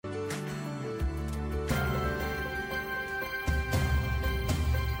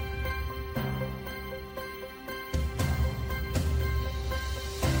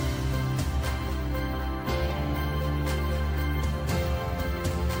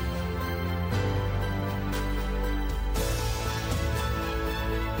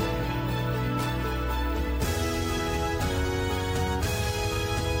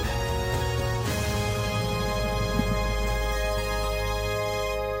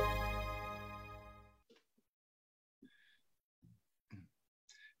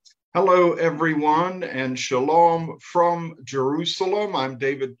Hello, everyone, and shalom from Jerusalem. I'm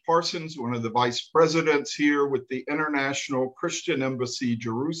David Parsons, one of the vice presidents here with the International Christian Embassy,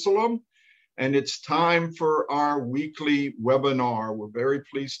 Jerusalem. And it's time for our weekly webinar. We're very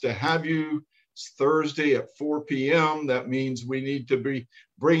pleased to have you. It's Thursday at 4 p.m. That means we need to be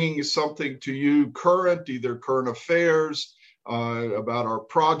bringing something to you current, either current affairs, about our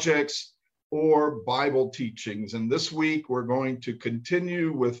projects, or Bible teachings. And this week, we're going to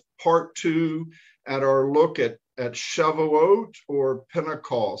continue with part 2 at our look at Shavuot, or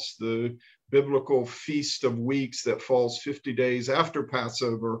Pentecost, the biblical feast of weeks that falls 50 days after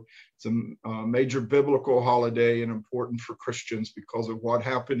Passover. It's a major biblical holiday and important for Christians because of what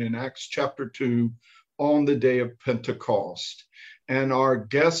happened in Acts chapter 2 on the day of Pentecost. And our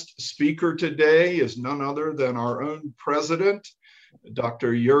guest speaker today is none other than our own president,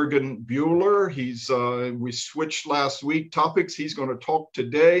 Dr. Jürgen Buehler. We switched last week topics. He's going to talk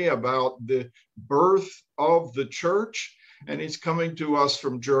today about the birth of the church, and he's coming to us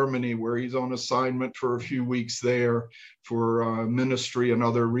from Germany, where he's on assignment for a few weeks there for ministry and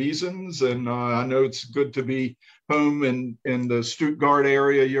other reasons. And I know it's good to be home in the Stuttgart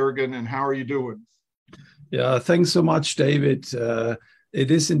area, Jürgen. And how are you doing? Yeah, thanks so much, David.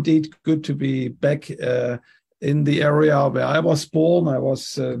 It is indeed good to be back in the area where I was born. I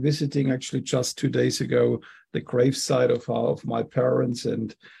was visiting actually just 2 days ago the gravesite of my parents,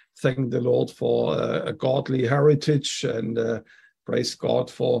 and thank the Lord for a godly heritage, and praise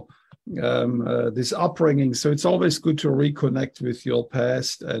God for this upbringing. So it's always good to reconnect with your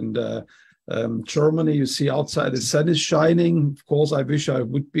past. And Germany, you see outside the sun is shining. Of course, I wish I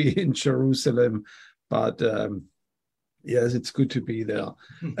would be in Jerusalem, but yes, it's good to be there.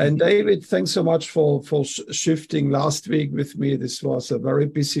 And David, thanks so much for shifting last week with me. This was a very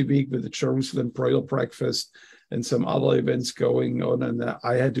busy week with the Jerusalem Prayer Breakfast and some other events going on. And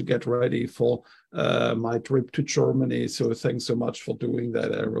I had to get ready for my trip to Germany. So thanks so much for doing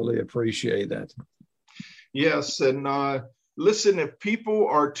that. I really appreciate that. Yes. And listen, if people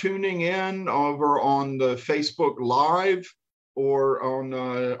are tuning in over on the Facebook Live or on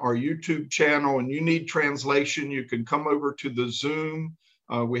our YouTube channel, and you need translation, you can come over to the Zoom.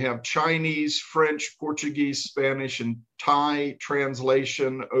 We have Chinese, French, Portuguese, Spanish, and Thai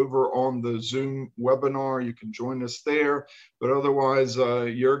translation over on the Zoom webinar. You can join us there. But otherwise,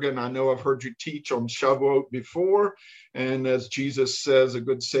 Jürgen, I know I've heard you teach on Shavuot before. And as Jesus says, a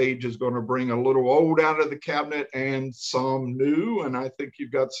good sage is going to bring a little old out of the cabinet and some new. And I think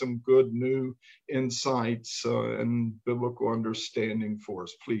you've got some good new insights and biblical understanding for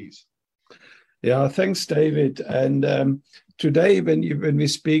us, please. Yeah, thanks, David. And today, when we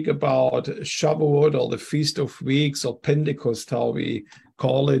speak about Shavuot, or the Feast of Weeks, or Pentecost, how we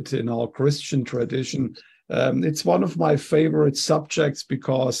call it in our Christian tradition, it's one of my favorite subjects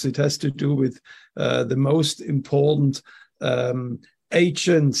because it has to do with the most important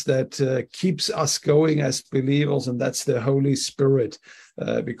agents that keeps us going as believers, and that's the Holy Spirit.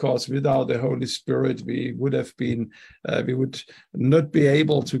 Because without the Holy Spirit, we would not be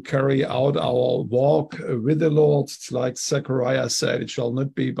able to carry out our walk with the Lord. It's like Zechariah said, it shall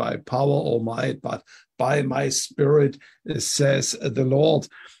not be by power or might, but by my Spirit, says the Lord.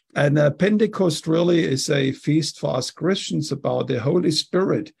 And Pentecost really is a feast for us Christians about the Holy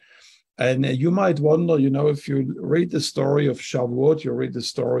Spirit. And you might wonder, if you read the story of Shavuot, you read the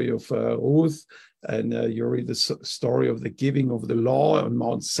story of Ruth, and you read the story of the giving of the law on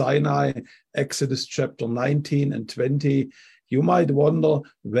Mount Sinai, Exodus chapter 19 and 20. You might wonder,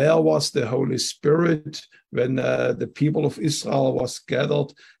 where was the Holy Spirit when the people of Israel was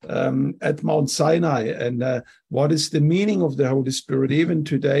gathered at Mount Sinai? And what is the meaning of the Holy Spirit? Even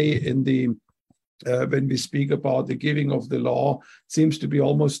today in the when we speak about the giving of the law, it seems to be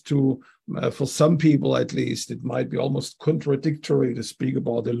almost too, for some people at least, it might be almost contradictory to speak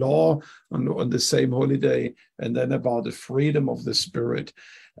about the law on the same holiday and then about the freedom of the Spirit.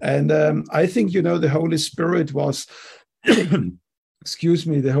 And I think, the Holy Spirit was,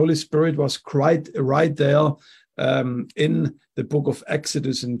 the Holy Spirit was right there in the book of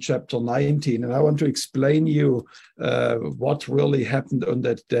Exodus in chapter 19. And I want to explain you what really happened on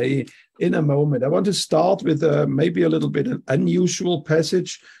that day in a moment. I want to start with maybe a little bit an unusual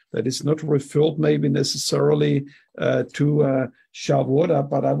passage that is not referred maybe necessarily to Shavuot,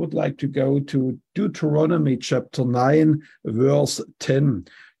 but I would like to go to Deuteronomy chapter 9, verse 10.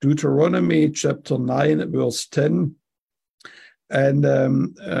 Deuteronomy chapter 9, verse 10. And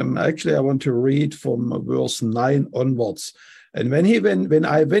actually, I want to read from verse 9 onwards. And when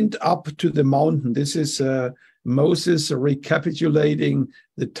I went up to the mountain, this is Moses recapitulating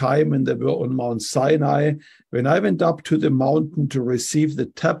the time when they were on Mount Sinai. When I went up to the mountain to receive the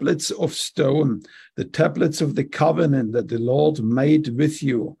tablets of stone, the tablets of the covenant that the Lord made with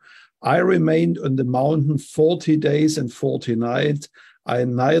you, I remained on the mountain 40 days and 40 nights. I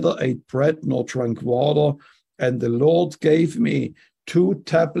neither ate bread nor drank water, and the Lord gave me 2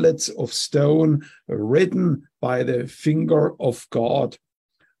 tablets of stone written by the finger of God.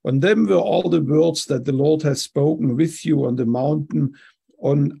 On them were all the words that the Lord has spoken with you on the mountain,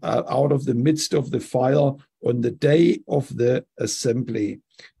 out of the midst of the fire, on the day of the assembly.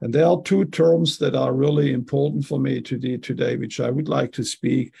 And there are 2 terms that are really important for me today, which I would like to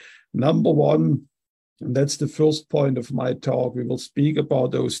speak. Number 1, and that's the first point of my talk, we will speak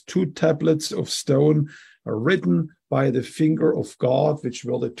about those 2 tablets of stone written by the finger of God, which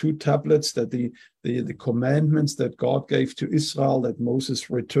were the 2 tablets that the commandments that God gave to Israel that Moses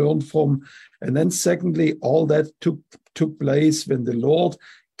returned from. And then secondly, all that took place when the Lord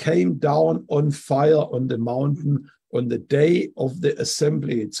came down on fire on the mountain on the day of the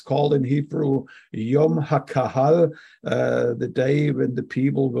assembly. It's called in Hebrew Yom HaKahal, the day when the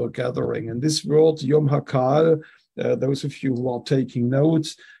people were gathering. And this word Yom HaKahal, those of you who are taking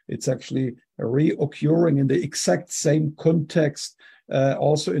notes, it's actually reoccurring in the exact same context.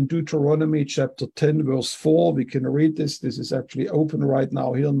 Also in Deuteronomy chapter 10, verse 4, we can read this. This is actually open right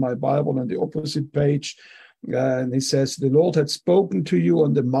now here in my Bible on the opposite page. And he says, the Lord had spoken to you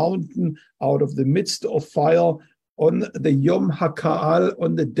on the mountain out of the midst of fire on the Yom HaKa'al,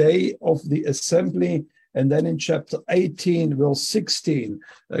 on the day of the assembly. And then in chapter 18, verse 16,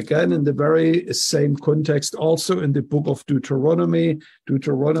 again in the very same context, also in the book of Deuteronomy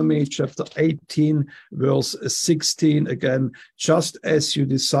chapter 18, verse 16, again, just as you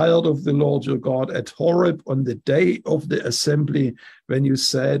desired of the Lord your God at Horeb on the day of the assembly, when you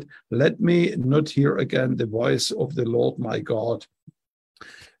said, let me not hear again the voice of the Lord my God.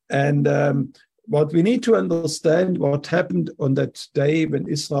 And what we need to understand, what happened on that day when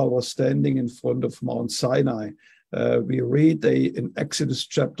Israel was standing in front of Mount Sinai. We read in Exodus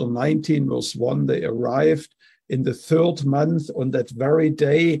chapter 19, verse 1, they arrived in the 3rd month. On that very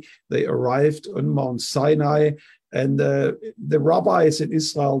day, they arrived on Mount Sinai. And the rabbis in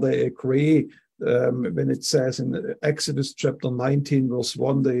Israel, they agree when it says in Exodus chapter 19, verse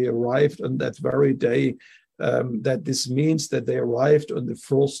 1, they arrived on that very day. That this means that they arrived on the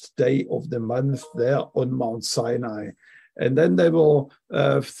 1st day of the month there on Mount Sinai. And then there were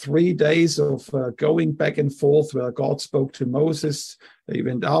 3 days of going back and forth where God spoke to Moses. He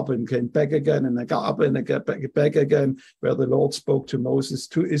went up and came back again, and got up and got back again, where the Lord spoke to Moses,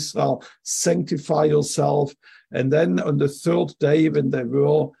 to Israel, sanctify yourself. And then on the 3rd day, when they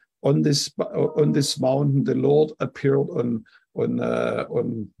were on this mountain, the Lord appeared on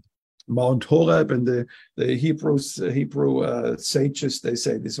Mount Horeb, and the Hebrew sages, they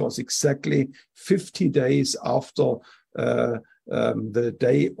say this was exactly 50 days after the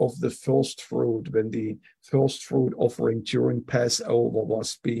day of the first fruit, when the first fruit offering during Passover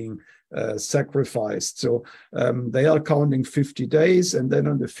was being sacrificed. So they are counting 50 days, and then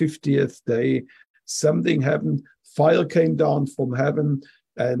on the 50th day, something happened. Fire came down from heaven,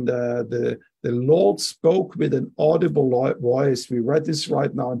 and the Lord spoke with an audible voice. We read this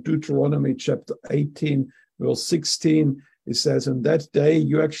right now in Deuteronomy chapter 18, verse 16. It says, on that day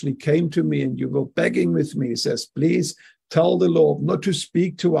you actually came to me and you were begging with me. It says, please tell the Lord not to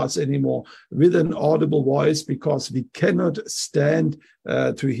speak to us anymore with an audible voice, because we cannot stand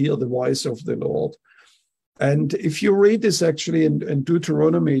to hear the voice of the Lord. And if you read this actually in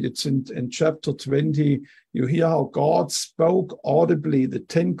Deuteronomy, it's in chapter 20, you hear how God spoke audibly the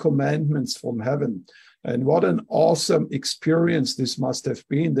 10 commandments from heaven. And what an awesome experience this must have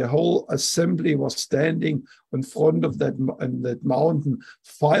been. The whole assembly was standing in front of that mountain.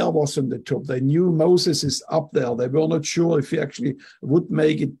 Fire was on the top. They knew Moses is up there. They were not sure if he actually would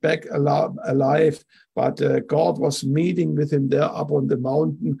make it back alive. But God was meeting with him there up on the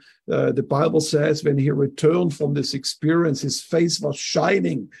mountain. The Bible says when he returned from this experience, his face was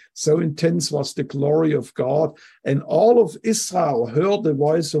shining. So intense was the glory of God. And all of Israel heard the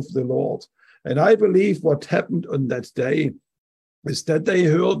voice of the Lord. And I believe what happened on that day is that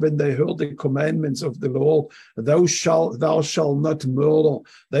when they heard the commandments of the Lord, thou shalt not murder,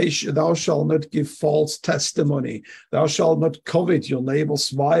 thou shalt not give false testimony, thou shalt not covet your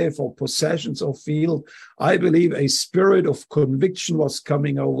neighbor's wife or possessions or field. I believe a spirit of conviction was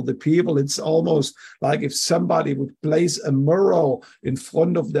coming over the people. It's almost like if somebody would place a mirror in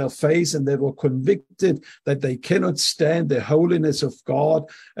front of their face and they were convicted that they cannot stand the holiness of God.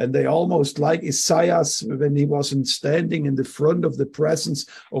 And they almost like Isaiah, when he wasn't standing in the front of the presence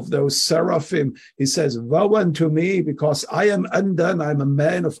of those seraphim, he says, "Woe unto me, because I am undone. I'm a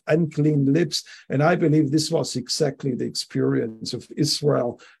man of unclean lips." And I believe this was exactly the experience of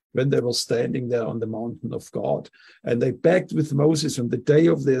Israel when they were standing there on the mountain of God. And they begged with Moses on the day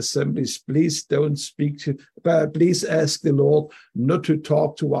of the assemblies, "Please don't speak to, please ask the Lord not to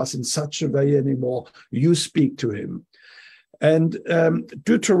talk to us in such a way anymore. You speak to him." And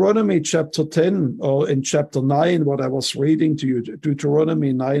Deuteronomy chapter 10, or in chapter 9, what I was reading to you,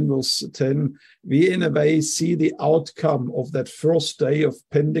 Deuteronomy 9, verse 10, we in a way see the outcome of that first day of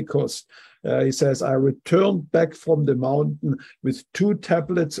Pentecost. He says, "I returned back from the mountain with 2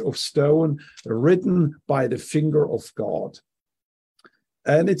 tablets of stone written by the finger of God."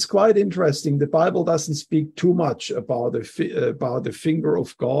 And it's quite interesting. The Bible doesn't speak too much about the finger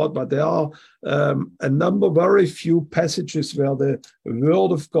of God, but there are very few passages where the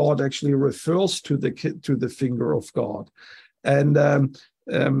word of God actually refers to the finger of God. And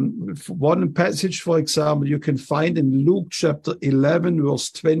one passage, for example, you can find in Luke chapter 11, verse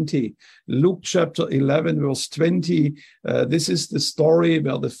 20. Luke chapter 11, verse 20. This is the story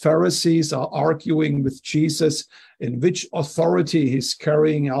where the Pharisees are arguing with Jesus in which authority he's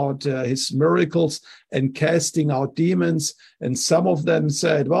carrying out his miracles and casting out demons. And some of them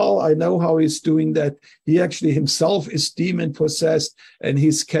said, "Well, I know how he's doing that. He actually himself is demon possessed, and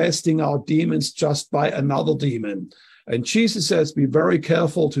he's casting out demons just by another demon." And Jesus says, be very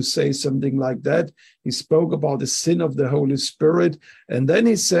careful to say something like that. He spoke about the sin of the Holy Spirit. And then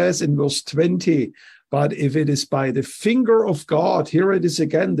he says in verse 20, "But if it is by the finger of God," here it is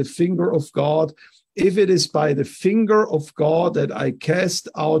again, the finger of God, "if it is by the finger of God that I cast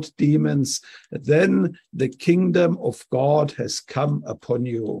out demons, then the kingdom of God has come upon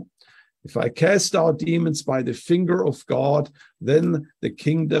you." If I cast out demons by the finger of God, then the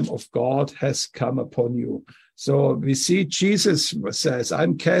kingdom of God has come upon you. So we see Jesus says,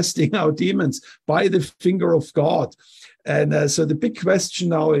 "I'm casting out demons by the finger of God." And so the big question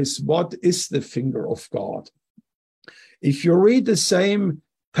now is, what is the finger of God? If you read the same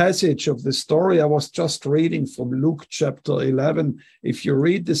passage of the story I was just reading from Luke chapter 11, if you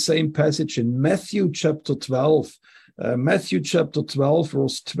read the same passage in Matthew chapter 12,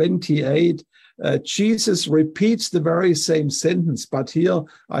 verse 28, Jesus repeats the very same sentence, but here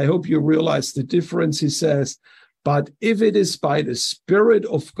I hope you realize the difference. He says, "But if it is by the Spirit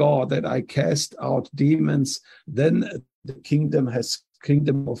of God that I cast out demons, then the kingdom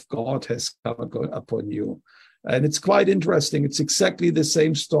of God has come upon you." And it's quite interesting. It's exactly the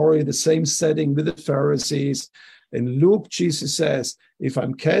same story, the same setting with the Pharisees. In Luke, Jesus says, "If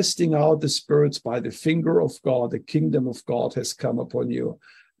I'm casting out the spirits by the finger of God, the kingdom of God has come upon you."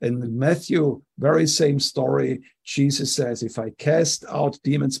 In Matthew, very same story, Jesus says, "If I cast out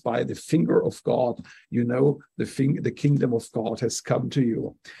demons by the finger of God, you know the kingdom of God has come to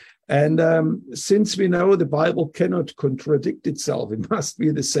you." And since we know the Bible cannot contradict itself, it must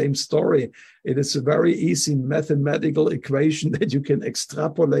be the same story. It is a very easy mathematical equation that you can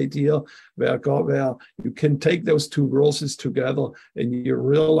extrapolate here, where you can take those 2 verses together and you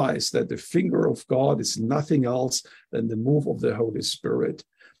realize that the finger of God is nothing else than the move of the Holy Spirit.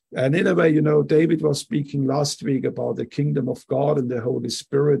 And in a way, David was speaking last week about the kingdom of God and the Holy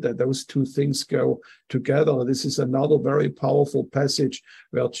Spirit, that those 2 things go together. This is another very powerful passage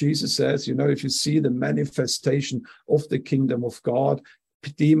where Jesus says, if you see the manifestation of the kingdom of God,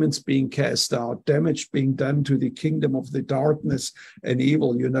 demons being cast out, damage being done to the kingdom of the darkness and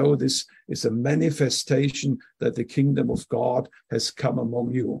evil, this is a manifestation that the kingdom of God has come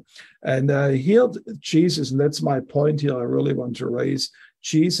among you. And here Jesus, and that's my point here I really want to raise,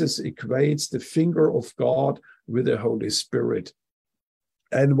 Jesus equates the finger of God with the Holy Spirit.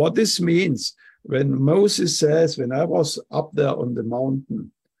 And what this means, when Moses says, when I was up there on the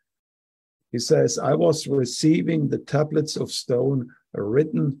mountain, he says, I was receiving the tablets of stone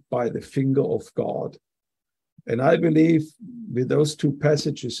written by the finger of God. And I believe with those 2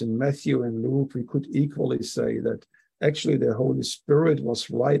 passages in Matthew and Luke, we could equally say that actually the Holy Spirit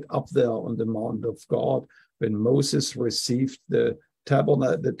was right up there on the Mount of God when Moses received the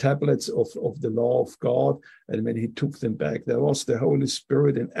tablets of the law of God, and when he took them back, there was the Holy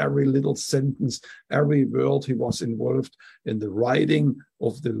Spirit in every little sentence, every word. He was involved in the writing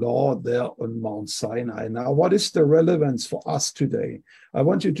of the law there on Mount Sinai. Now, what is the relevance for us today? I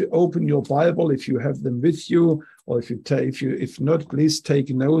want you to open your Bible if you have them with you, or if not, please take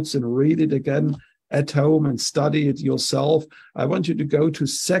notes and read it again. at home and study it yourself, I want you to go to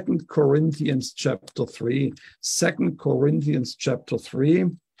 2 Corinthians chapter 3. 2 Corinthians chapter 3.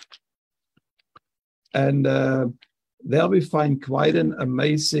 And there we find quite an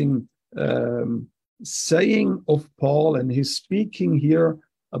amazing saying of Paul, and he's speaking here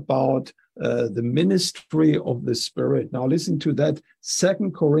about the ministry of the Spirit. Now listen to that,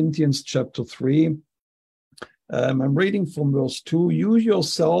 2 Corinthians chapter 3. I'm reading from verse 2. You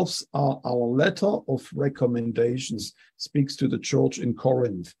yourselves are our letter of recommendations, speaks to the church in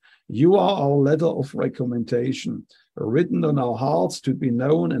Corinth. You are our letter of recommendation, written on our hearts to be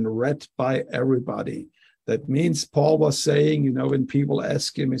known and read by everybody. That means Paul was saying, you know, when people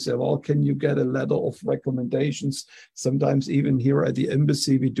ask him, he said, well, can you get a letter of recommendations? Sometimes even here at the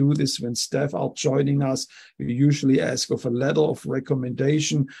embassy, we do this when staff are joining us. We usually ask of a letter of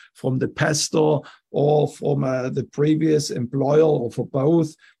recommendation from the pastor or from the previous employer, or for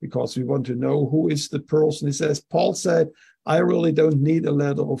both, because we want to know who is the person. He says, Paul said, I really don't need a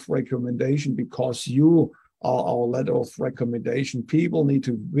letter of recommendation because you are our letter of recommendation. People need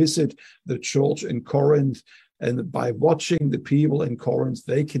to visit the church in Corinth, and by watching the people in Corinth,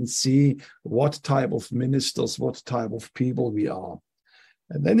 they can see what type of ministers, what type of people we are.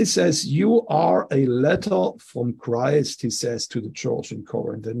 And then he says, you are a letter from Christ, he says to the church in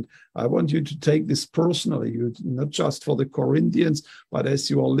Corinth. And I want you to take this personally, not just for the Corinthians, but as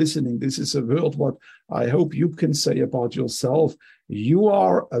you are listening, this is a word what I hope you can say about yourself. You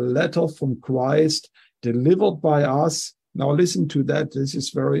are a letter from Christ, delivered by us. Now listen to that. This is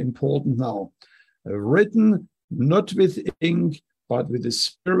very important now. Written not with ink, but with the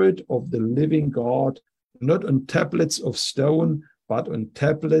Spirit of the living God, not on tablets of stone, but on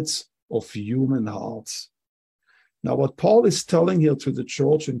tablets of human hearts. Now what Paul is telling here to the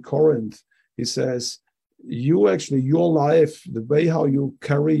church in Corinth, he says, your life, the way how you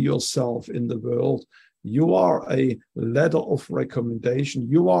carry yourself in the world, you are a letter of recommendation.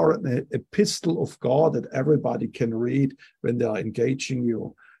 You are an epistle of God that everybody can read when they are engaging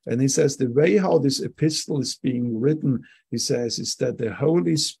you. And he says the way how this epistle is being written, he says, is that the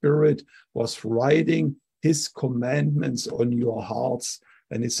Holy Spirit was writing his commandments on your hearts.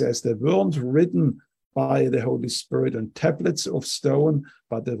 And he says they weren't written by the Holy Spirit on tablets of stone,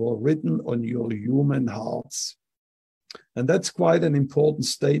 but they were written on your human hearts. And that's quite an important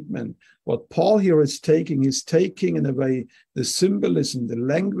statement. What Paul here is taking in a way the symbolism, the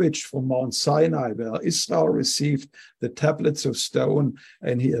language from Mount Sinai, where Israel received the tablets of stone,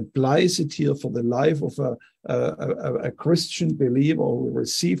 and he applies it here for the life of a Christian believer who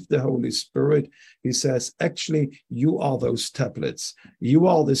received the Holy Spirit. He says, actually, you are those tablets. You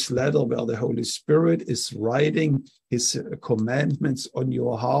are this letter where the Holy Spirit is writing his commandments on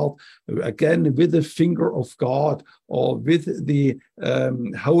your heart, again, with the finger of God, or with the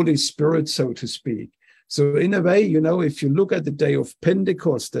Holy Spirit, so to speak. So in a way, if you look at the day of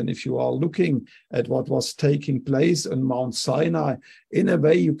Pentecost, and if you are looking at what was taking place on Mount Sinai, in a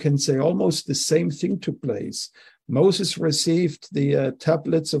way, you can say almost the same thing took place. Moses received the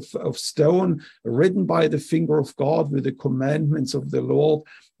tablets of stone written by the finger of God with the commandments of the Lord.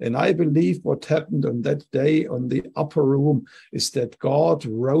 And I believe what happened on that day on the upper room is that God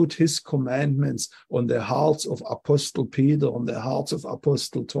wrote his commandments on the hearts of Apostle Peter, on the hearts of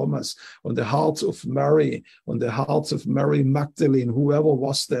Apostle Thomas, on the hearts of Mary, on the hearts of Mary Magdalene, whoever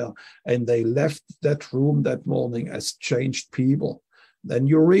was there. And they left that room that morning as changed people. Then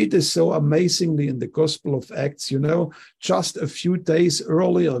you read this so amazingly in the Gospel of Acts. Just a few days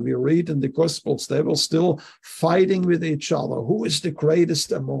earlier, we read in the Gospels, they were still fighting with each other. Who is the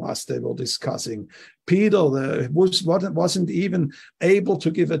greatest among us? They were discussing. Peter wasn't even able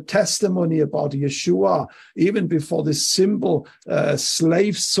to give a testimony about Yeshua, even before this simple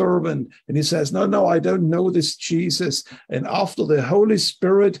slave servant. And he says, no, I don't know this Jesus. And after the Holy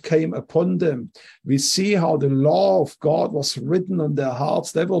Spirit came upon them, we see how the law of God was written on their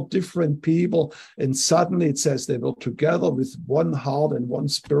hearts. They were different people. And suddenly it says they were together with one heart and one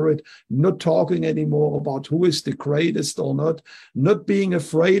spirit, not talking anymore about who is the greatest or not being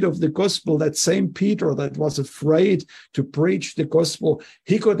afraid of the gospel. That same Peter that was afraid to preach the gospel,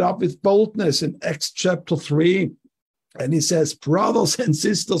 he got up with boldness in Acts chapter 3. And he says, brothers and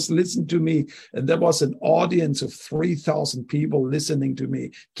sisters, listen to me. And there was an audience of 3,000 people listening to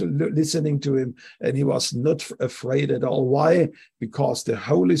him. And he was not afraid at all. Why? Because the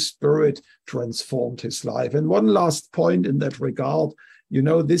Holy Spirit transformed his life. And one last point in that regard,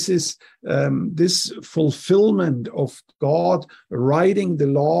 this is this fulfillment of God writing the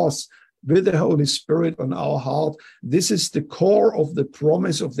laws with the Holy Spirit on our heart. This is the core of the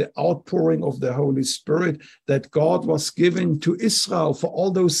promise of the outpouring of the Holy Spirit that God was giving to Israel for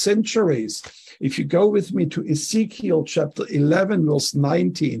all those centuries. If you go with me to Ezekiel chapter 11, verse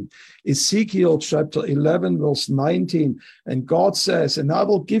 19, Ezekiel chapter 11, verse 19, and God says, and I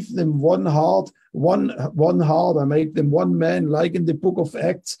will give them one heart, one heart, I make them one man, like in the book of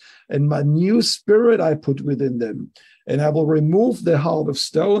Acts, and my new spirit I put within them. And I will remove the heart of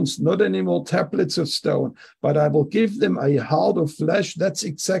stones, not any more tablets of stone, but I will give them a heart of flesh. That's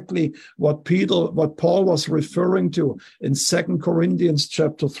exactly what Paul was referring to in 2 Corinthians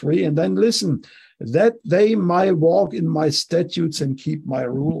chapter 3. And then listen, that they might walk in my statutes and keep my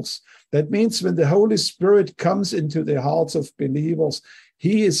rules. That means when the Holy Spirit comes into the hearts of believers,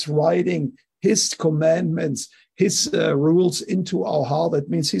 he is writing his commandments, his rules into our heart. That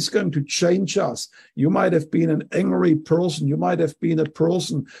means he's going to change us. You might have been an angry person. You might have been a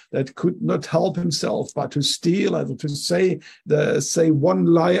person that could not help himself but to steal and to say one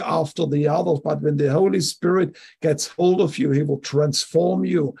lie after the other. But when the Holy Spirit gets hold of you, he will transform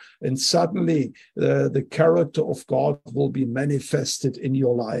you. And suddenly the character of God will be manifested in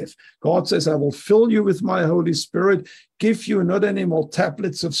your life. God says, I will fill you with my Holy Spirit, give you not any more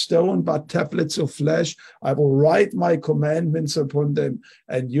tablets of stone, but tablets of flesh. I will write my commandments upon them,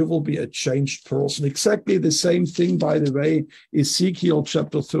 and you will be a changed person. Exactly the same thing, by the way, Ezekiel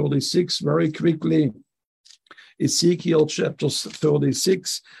chapter 36, very quickly. Ezekiel chapter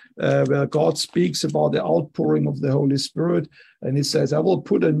 36, where God speaks about the outpouring of the Holy Spirit. And he says, I will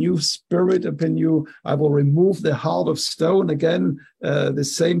put a new spirit upon you. I will remove the heart of stone. Again, the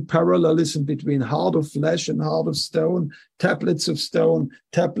same parallelism between heart of flesh and heart of stone, tablets of stone,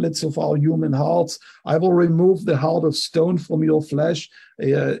 tablets of our human hearts. I will remove the heart of stone from your flesh.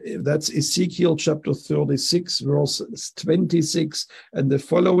 That's Ezekiel chapter 36, verse 26 and the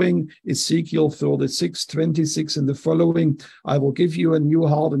following. Ezekiel 36, 26 and the following. I will give you a new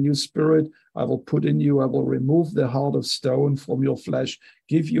heart, a new spirit. I will put in you, I will remove the heart of stone from your flesh,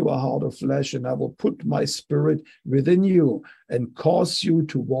 give you a heart of flesh, and I will put my spirit within you and cause you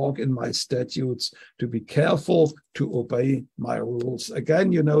to walk in my statutes, to be careful, to obey my rules.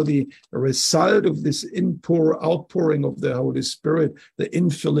 Again, you know, the result of this outpouring of the Holy Spirit, the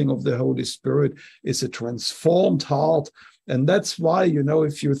infilling of the Holy Spirit, is a transformed heart. And that's why, you know,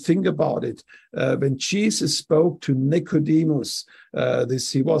 if you think about it, when Jesus spoke to Nicodemus,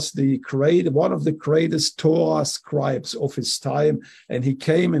 he was one of the greatest Torah scribes of his time, and he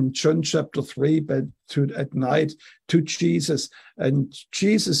came in John chapter 3 at night to Jesus, and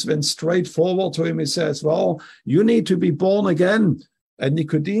Jesus went straight forward to him. He says, well, you need to be born again. And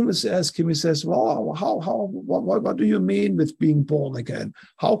Nicodemus asked him, he says, well, what do you mean with being born again?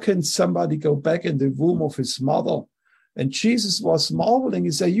 How can somebody go back in the womb of his mother? And Jesus was marveling.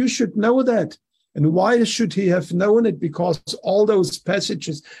 He said, you should know that. And why should he have known it? Because all those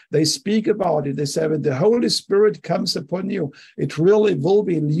passages, they speak about it. They say, when the Holy Spirit comes upon you, it really will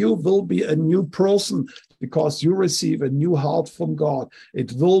be, you will be a new person because you receive a new heart from God.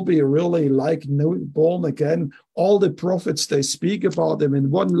 It will be really like born again. All the prophets, they speak about them.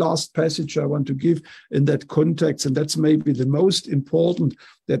 In one last passage I want to give in that context, and that's maybe the most important,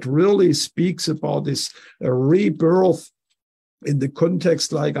 that really speaks about this rebirth in the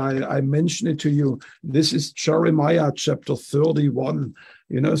context, like I mentioned it to you. This is Jeremiah chapter 31.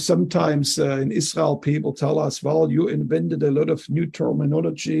 You know, sometimes in Israel, people tell us, well, you invented a lot of new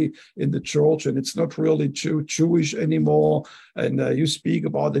terminology in the church, and it's not really Jewish anymore. And you speak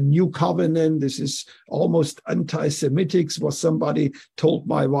about the new covenant. This is almost anti-Semitic, what somebody told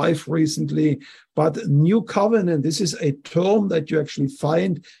my wife recently. But new covenant, this is a term that you actually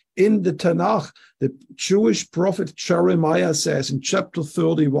find in the Tanakh. The Jewish prophet Jeremiah says in chapter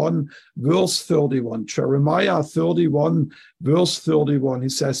 31, verse 31, Jeremiah 31, verse 31, he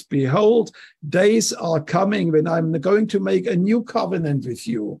says, behold, days are coming when I'm going to make a new covenant with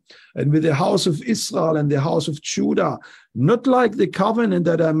you and with the house of Israel and the house of Judah, not like the covenant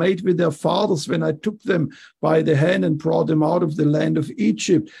that I made with their fathers when I took them by the hand and brought them out of the land of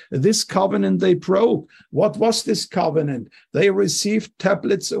Egypt. This covenant they broke. What was this covenant? They received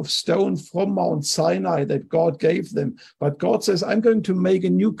tablets of stone from Mount Sinai that God gave them. But God says, I'm going to make a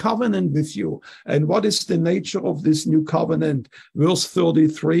new covenant with you. And what is the nature of this new covenant? Verse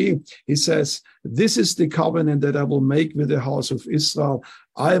 33, he says, this is the covenant that I will make with the house of Israel.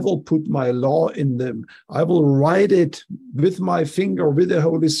 I will put my law in them. I will write it with my finger, with the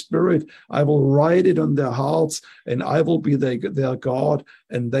Holy Spirit. I will write it on their hearts, and I will be their God,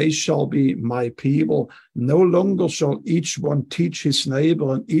 and they shall be my people. No longer shall each one teach his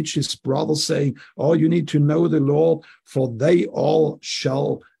neighbor and each his brother, saying, oh, you need to know the Lord, for they all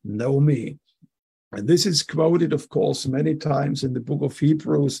shall know me. And this is quoted, of course, many times in the book of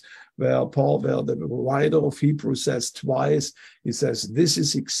Hebrews, where the writer of Hebrews says twice, he says, this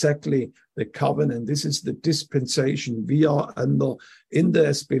is exactly the covenant. This is the dispensation we are under in the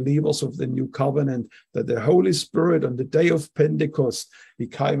as believers of the new covenant, that the Holy Spirit on the day of Pentecost, he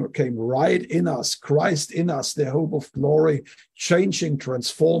came right in us, Christ in us, the hope of glory, changing,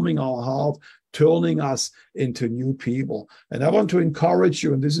 transforming our heart, turning us into new people. And I want to encourage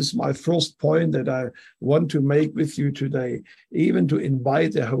you, and this is my first point that I want to make with you today, even to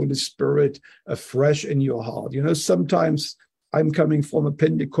invite the Holy Spirit afresh in your heart. You know, sometimes I'm coming from a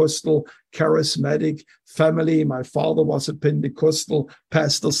Pentecostal, charismatic family. My father was a Pentecostal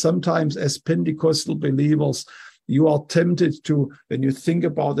pastor. Sometimes as Pentecostal believers, you are tempted to, when you think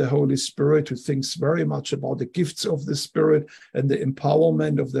about the Holy Spirit, to think very much about the gifts of the Spirit and the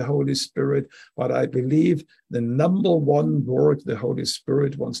empowerment of the Holy Spirit. But I believe the number one work the Holy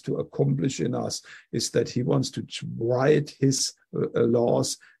Spirit wants to accomplish in us is that he wants to write his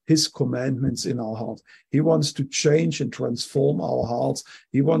laws, his commandments in our heart. He wants to change and transform our hearts.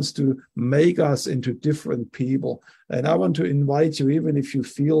 He wants to make us into different people. And I want to invite you, even if you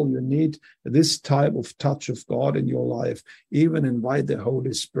feel you need this type of touch of God in your life, even invite the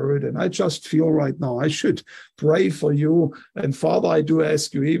Holy Spirit. And I just feel right now I should pray for you. And Father, I do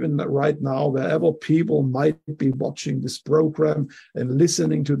ask you, even right now, wherever people might be watching this program and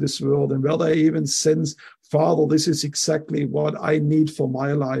listening to this word, and where they even sense, Father, this is exactly what I need for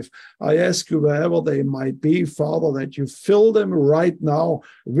my life. I ask you, wherever they might be, Father, that you fill them right now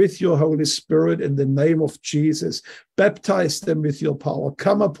with your Holy Spirit in the name of Jesus. Baptize them with your power.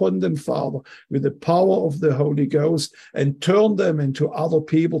 Come upon them, Father, with the power of the Holy Ghost, and turn them into other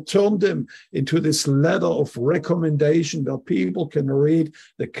people. Turn them into this letter of recommendation where people can read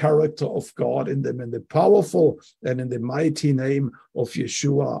the character of God in them. In the powerful and in the mighty name of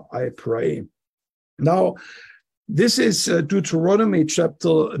Yeshua, I pray. Now, this is Deuteronomy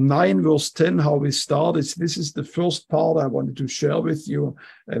chapter 9, verse 10, how we started. This is the first part I wanted to share with you.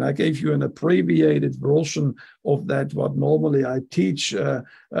 And I gave you an abbreviated version of that, what normally I teach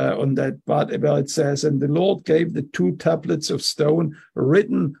on that part, where it says, and the Lord gave the 2 tablets of stone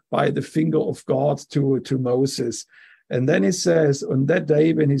written by the finger of God to Moses. And then it says, on that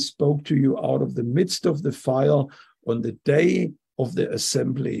day when he spoke to you out of the midst of the fire, on the day of the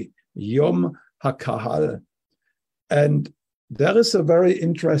assembly, Yom HaKahal. And there is a very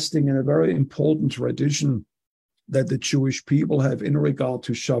interesting and a very important tradition that the Jewish people have in regard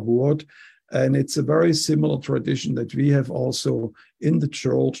to Shavuot. And it's a very similar tradition that we have also in the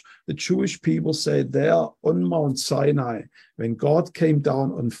church. The Jewish people say there on Mount Sinai, when God came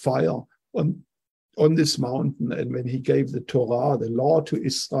down on fire on this mountain, and when he gave the Torah, the law to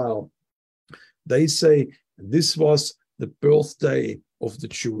Israel, they say this was the birthday of the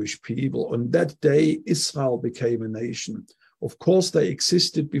Jewish people. On that day, Israel became a nation. Of course, they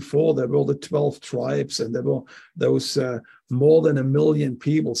existed before. There were the 12 tribes, and there were those more than 1 million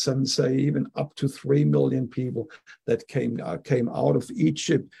people, some say even up to 3 million people that came out of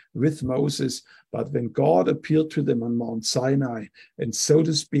Egypt with Moses. But when God appeared to them on Mount Sinai and, so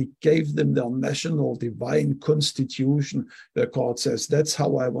to speak, gave them their national divine constitution, where God says, that's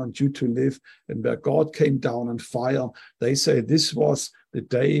how I want you to live, and where God came down on fire, they say this was the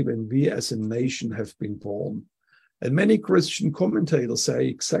day when we as a nation have been born. And many Christian commentators say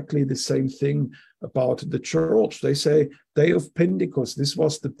exactly the same thing about the church. They say, day of Pentecost, this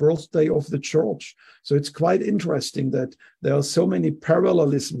was the birthday of the church. So it's quite interesting that there are so many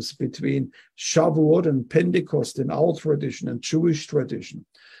parallelisms between Shavuot and Pentecost in our tradition and Jewish tradition.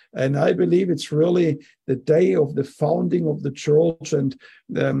 And I believe it's really the day of the founding of the church. And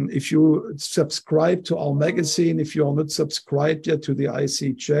if you subscribe to our magazine, if you are not subscribed yet to the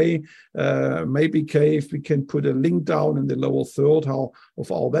ICJ, maybe Kay, if we can put a link down in the lower third of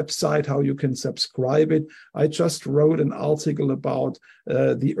our website, how you can subscribe it. I just wrote an article about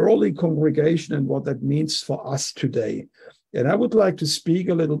the early congregation and what that means for us today. And I would like to speak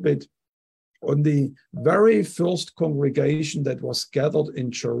a little bit on the very first congregation that was gathered in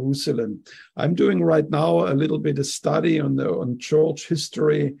Jerusalem. I'm doing right now a little bit of study on church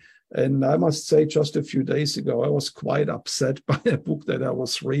history. And I must say, just a few days ago, I was quite upset by a book that I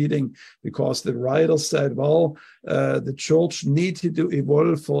was reading, because the writer said, well, the church needed to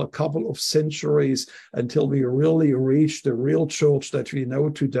evolve for a couple of centuries until we really reached the real church that we know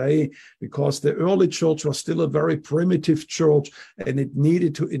today, because the early church was still a very primitive church and it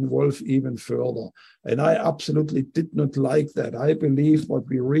needed to evolve even further. And I absolutely did not like that. I believe what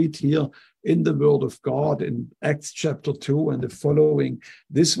we read here in the Word of God in Acts chapter 2 and the following,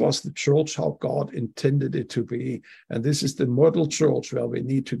 this was the church how God intended it to be. And this is the model church where we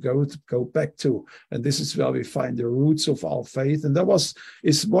need to go back to. And this is where we find the roots of our faith. And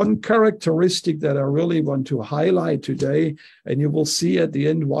is one characteristic that I really want to highlight today. And you will see at the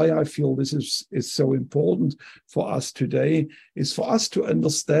end why I feel this is so important for us today, is for us to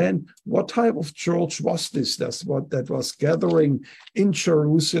understand what type of church was this. That's what that was gathering in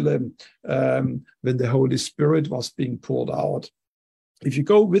Jerusalem when the Holy Spirit was being poured out. If you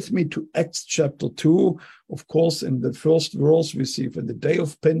go with me to Acts chapter 2, of course, in the first verse, we see when the day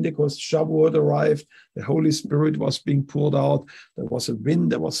of Pentecost, Shavuot arrived, the Holy Spirit was being poured out. There was a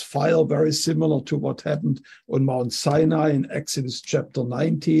wind, there was fire, very similar to what happened on Mount Sinai in Exodus chapter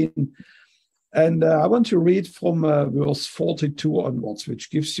 19. And I want to read from verse 42 onwards,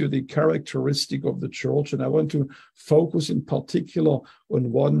 which gives you the characteristic of the church. And I want to focus in particular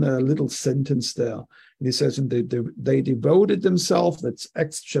on one little sentence there. And he says, and they devoted themselves, that's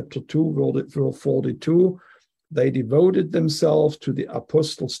Acts chapter 2, verse 42. They devoted themselves to the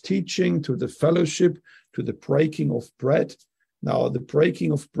apostles' teaching, to the fellowship, to the breaking of bread. Now, the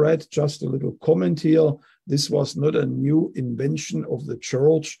breaking of bread, just a little comment here. This was not a new invention of the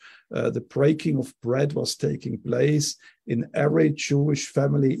church. The breaking of bread was taking place in every Jewish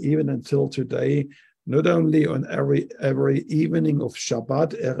family, even until today, not only on every evening of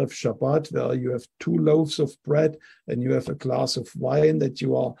Shabbat, Erev Shabbat, where you have 2 loaves of bread and you have a glass of wine that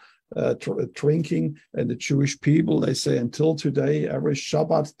you are drinking. And the Jewish people, they say until today, every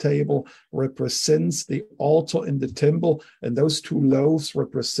Shabbat table represents the altar in the temple, and those 2 loaves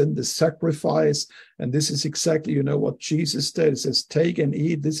represent the sacrifice. And this is exactly, what Jesus did. It says, take and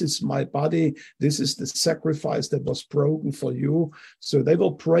eat. This is my body. This is the sacrifice that was broken for you. So they were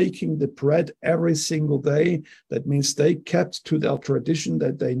breaking the bread every single day. That means they kept to their tradition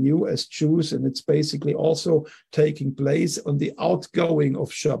that they knew as Jews. And it's basically also taking place on the outgoing of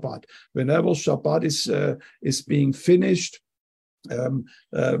Shabbat. Whenever Shabbat is being finished, you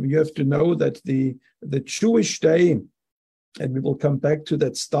have to know that the Jewish day, and we will come back to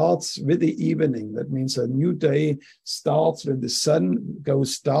that, starts with the evening. That means a new day starts when the sun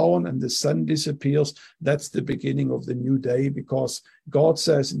goes down and the sun disappears. That's the beginning of the new day, because God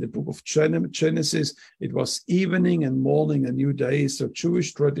says in the book of Genesis, it was evening and morning, a new day. So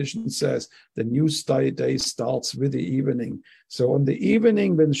Jewish tradition says the new day starts with the evening. So on the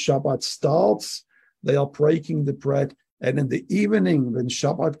evening when Shabbat starts, they are breaking the bread. And in the evening when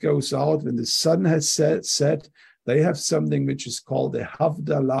Shabbat goes out, when the sun has set, they have something which is called the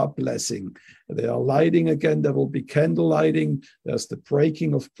Havdalah blessing. They are lighting again. There will be candle lighting. There's the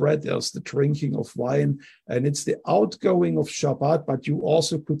breaking of bread. There's the drinking of wine. And it's the outgoing of Shabbat, but you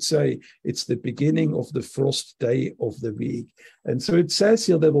also could say it's the beginning of the first day of the week. And so it says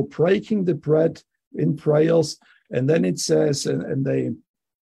here they were breaking the bread in prayers. And then it says, and they,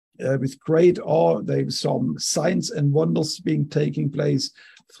 with great awe, they saw signs and wonders taking place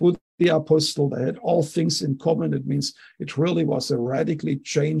through the apostle. They had all things in common. It means it really was a radically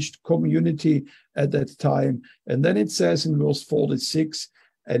changed community at that time. And then it says in verse 46,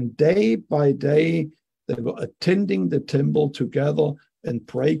 and day by day they were attending the temple together and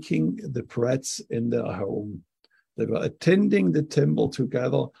breaking the breads in their home. They were attending the temple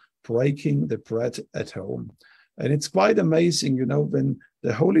together, breaking the bread at home. And it's quite amazing, when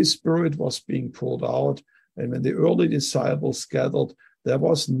the Holy Spirit was being poured out and when the early disciples gathered, there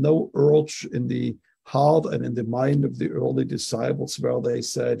was no urge in the heart and in the mind of the early disciples where they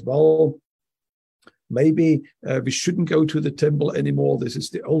said, well, maybe we shouldn't go to the temple anymore. This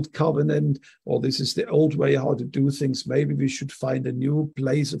is the old covenant, or this is the old way how to do things. Maybe we should find a new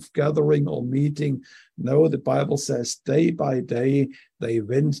place of gathering or meeting. No, the Bible says day by day, they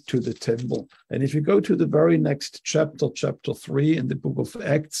went to the temple. And if you go to the very next chapter, chapter 3 in the book of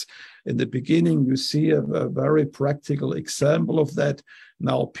Acts, in the beginning, you see a very practical example of that.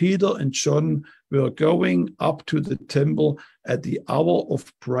 Now, Peter and John were going up to the temple at the hour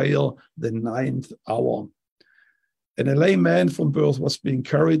of prayer, the 9th hour. And a lame man from birth was being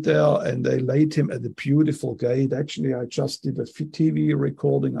carried there, and they laid him at the beautiful gate. Actually, I just did a TV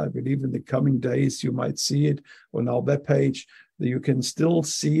recording. I believe in the coming days you might see it on our webpage, You can still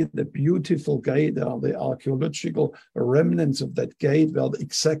see the beautiful gate, the archaeological remnants of that gate where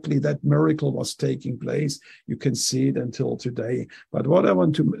exactly that miracle was taking place. You can see it until today. But what I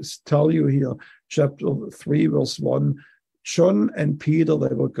want to tell you here, chapter 3, verse 1, John and Peter,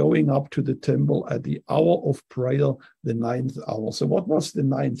 they were going up to the temple at the hour of prayer, the 9th hour. So what was the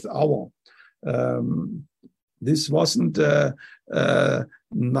 9th hour? This wasn't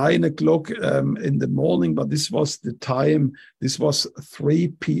 9 o'clock in the morning, but this was the time. This was 3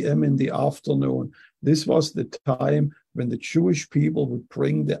 p.m. in the afternoon. This was the time when the Jewish people would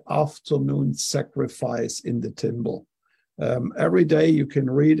bring the afternoon sacrifice in the temple. Every day you can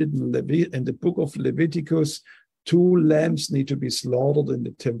read it in the book of Leviticus. 2 lambs need to be slaughtered in the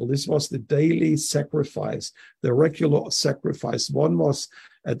temple. This was the daily sacrifice, the regular sacrifice. One was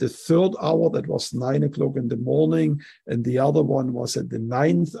at the 3rd hour, that was 9 o'clock in the morning, and the other one was at the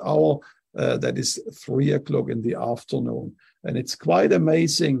 9th hour, that is 3 o'clock in the afternoon. And it's quite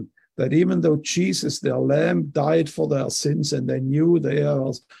amazing that even though Jesus, their lamb, died for their sins, and they knew they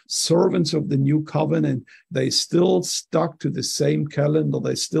are servants of the new covenant, they still stuck to the same calendar.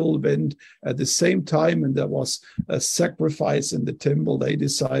 They still went at the same time, and there was a sacrifice in the temple. They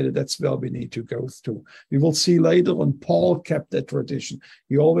decided that's where we need to go to. We will see later on Paul kept that tradition.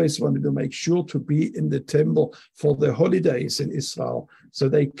 He always wanted to make sure to be in the temple for the holidays in Israel. So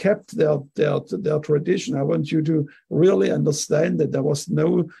they kept their tradition. I want you to really understand that there was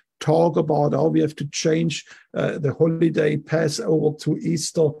no talk about, we have to change the holiday Passover to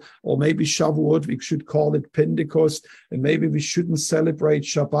Easter, or maybe Shavuot, we should call it Pentecost, and maybe we shouldn't celebrate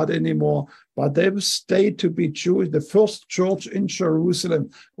Shabbat anymore. But they stayed to be Jewish. The first church in Jerusalem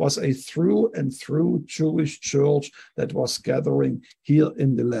was a through and through Jewish church that was gathering here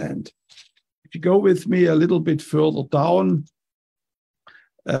in the land. If you go with me a little bit further down,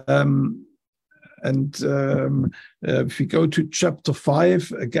 if we go to chapter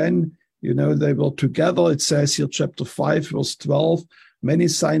 5, again, they were together. It says here, chapter 5, verse 12, many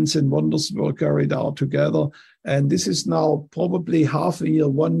signs and wonders were carried out together. And this is now probably half a year,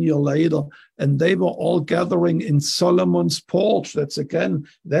 1 year later, and they were all gathering in Solomon's porch. That's in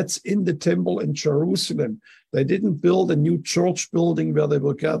the temple in Jerusalem. They didn't build a new church building where they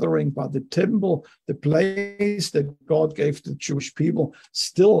were gathering, but the temple, the place that God gave to the Jewish people,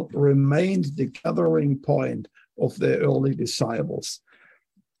 still remained the gathering point of the early disciples.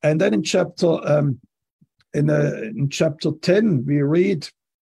 And then in chapter 10, we read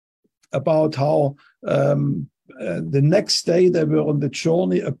about how the next day they were on the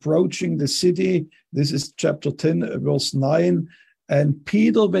journey approaching the city. This is chapter 10, verse 9. And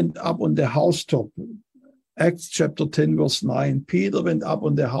Peter went up on the housetop. Acts chapter 10, verse 9. Peter went up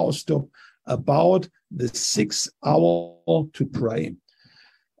on the housetop about the 6th hour to pray.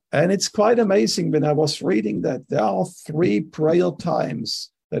 And it's quite amazing when I was reading that there are 3 prayer times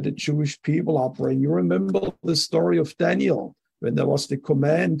that the Jewish people are praying. You remember the story of Daniel when there was the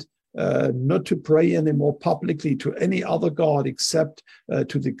command not to pray anymore publicly to any other god except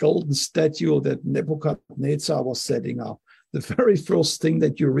to the golden statue that Nebuchadnezzar was setting up. The very first thing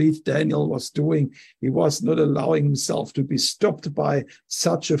that you read Daniel was doing, he was not allowing himself to be stopped by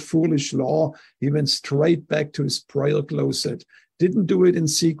such a foolish law. He went straight back to his prayer closet, didn't do it in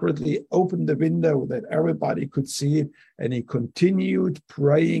secretly, opened the window that everybody could see it, and he continued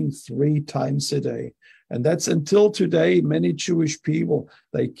praying 3 times a day. And that's until today. Many Jewish people,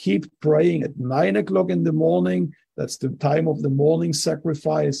 they keep praying at 9 o'clock in the morning. That's the time of the morning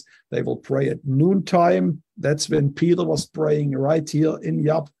sacrifice. They will pray at noontime. That's when Peter was praying right here in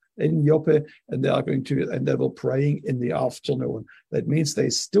Joppe, and they were praying in the afternoon. That means they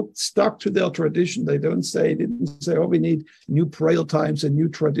stuck to their tradition. They didn't say, we need new prayer times and new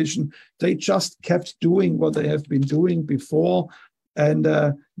tradition. They just kept doing what they have been doing before. And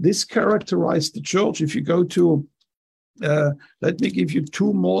this characterized the church. If you go to, let me give you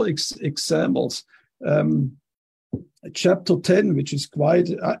 2 more examples. Chapter 10, which is quite,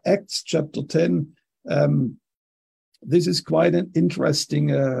 Acts chapter 10, this is quite an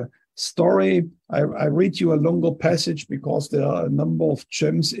interesting story. I read you a longer passage because there are a number of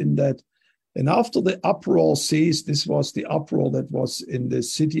gems in that. And after the uproar ceased, this was the uproar that was in the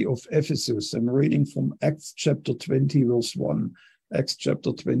city of Ephesus. I'm reading from Acts chapter 20, verse 1. Acts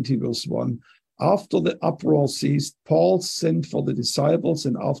chapter 20, verse 1. After the uproar ceased, Paul sent for the disciples,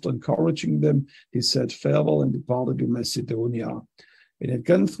 and after encouraging them, he said farewell and departed to Macedonia. And he had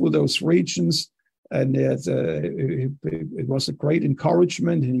gone through those regions, and it was a great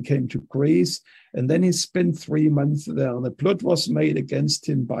encouragement, and he came to Greece, and then he spent 3 months there. And a plot was made against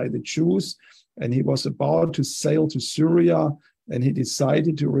him by the Jews, and he was about to sail to Syria, and he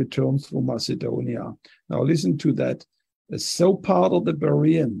decided to return through Macedonia. Now listen to that. Sopater the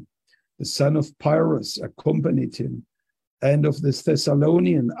Berean, the son of Pyrrhus, accompanied him, and of the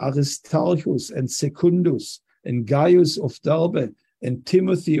Thessalonian Aristarchus and Secundus, and Gaius of Derbe, and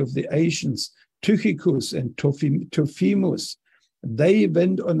Timothy of the Asians, Tychicus and Trophimus. They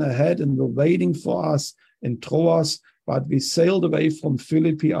went on ahead and were waiting for us in Troas, but we sailed away from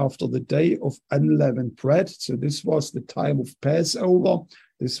Philippi after the day of unleavened bread. So this was the time of Passover.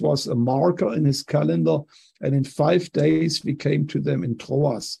 This was a marker in his calendar. And in 5 days, we came to them in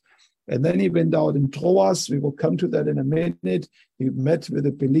Troas. And then he went out in Troas. We will come to that in a minute. He met with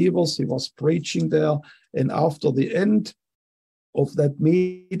the believers. He was preaching there. And after the end of that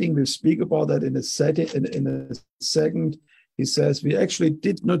meeting, we'll speak about that in a second. He says, we actually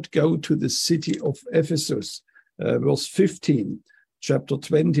did not go to the city of Ephesus. Verse 15, chapter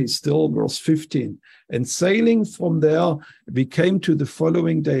 20, still verse 15. And sailing from there, we came to the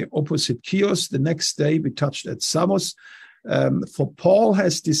following day opposite Chios. The next day, we touched at Samos. For Paul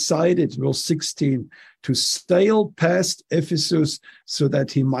has decided, verse 16, to sail past Ephesus so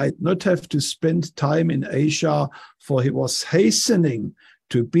that he might not have to spend time in Asia, for he was hastening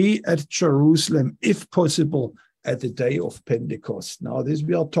to be at Jerusalem, if possible, at the day of Pentecost. Now,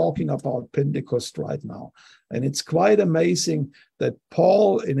 we are talking about Pentecost right now. And it's quite amazing that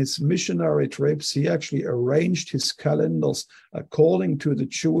Paul, in his missionary trips, he actually arranged his calendars according to the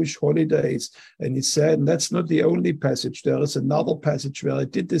Jewish holidays. And he said, and that's not the only passage. There is another passage where he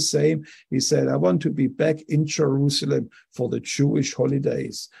did the same. He said, I want to be back in Jerusalem for the Jewish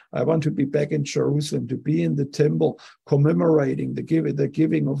holidays. I want to be back in Jerusalem, to be in the temple, commemorating the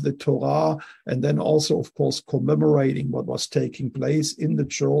giving of the Torah, and then also, of course, commemorating what was taking place in the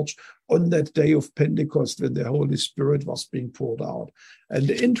church on that day of Pentecost when the Holy Spirit was being poured out. And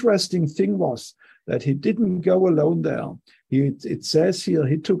the interesting thing was that he didn't go alone there. It says here,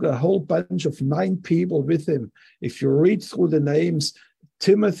 he took a whole bunch of 9 people with him. If you read through the names,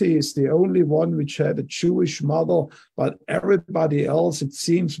 Timothy is the only one which had a Jewish mother, but everybody else, it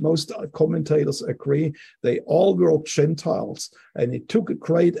seems most commentators agree, they all were Gentiles. And he took a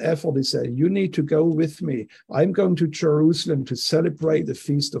great effort. He said, you need to go with me. I'm going to Jerusalem to celebrate the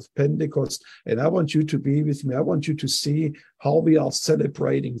Feast of Pentecost, and I want you to be with me. I want you to see how we are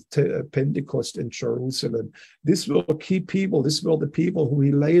celebrating Pentecost in Jerusalem. These were key people. These were the people who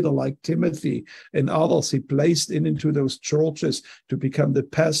he later, like Timothy and others, he placed into those churches to become the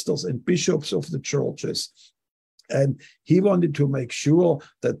pastors and bishops of the churches. And he wanted to make sure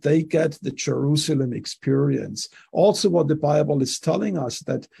that they get the Jerusalem experience. Also, what the Bible is telling us,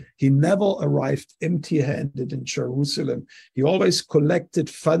 that he never arrived empty-handed in Jerusalem. He always collected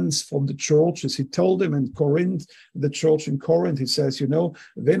funds from the churches. He told them in Corinth, the church in Corinth, he says, you know,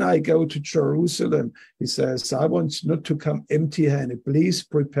 when I go to Jerusalem, he says, I want not to come empty-handed. Please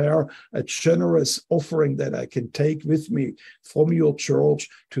prepare a generous offering that I can take with me from your church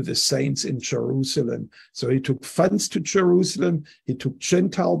to the saints in Jerusalem. So he took funds to Jerusalem. He took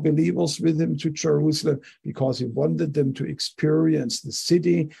Gentile believers with him to Jerusalem because he wanted them to experience the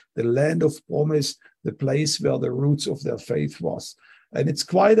city, the land of promise, the place where the roots of their faith was. And it's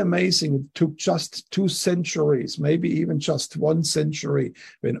quite amazing. It took just 2 centuries, maybe even just 1 century,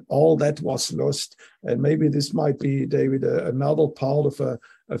 when all that was lost. And maybe this might be, David, another part of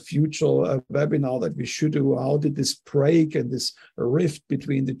a future webinar that we should do. How did this break and this rift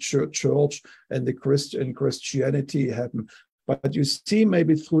between the church and the Christianity happen? But you see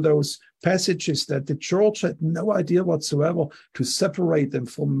maybe through those passages that the church had no idea whatsoever to separate them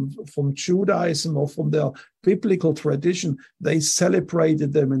from Judaism or from their biblical tradition. They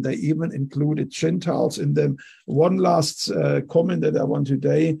celebrated them, and they even included Gentiles in them. One last comment that I want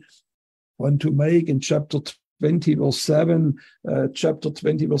to make in chapter 20, verse 7, chapter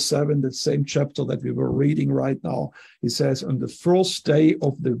 20, verse 7, the same chapter that we were reading right now. He says, on the first day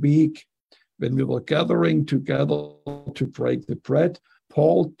of the week, when we were gathering together to break the bread,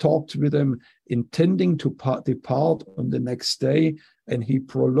 Paul talked with them, intending to depart on the next day, and he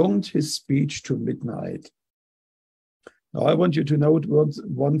prolonged his speech to midnight. Now, I want you to note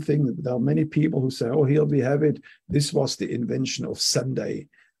one thing. There are many people who say, oh, here we have it. This was the invention of Sunday.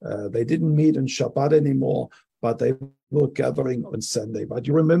 They didn't meet on Shabbat anymore, but they were gathering on Sunday. But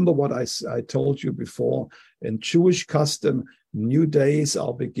you remember what I told you before. In Jewish custom, new days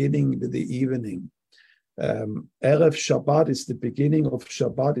are beginning with the evening. Erev Shabbat is the beginning of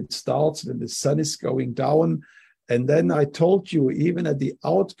Shabbat. It starts when the sun is going down. And then I told you, even at the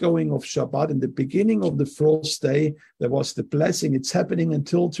outgoing of Shabbat, in the beginning of the first day, there was the blessing. It's happening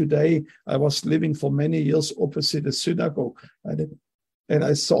until today. I was living for many years opposite a synagogue. And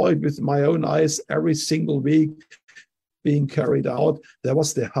I saw it with my own eyes every single week. being carried out. There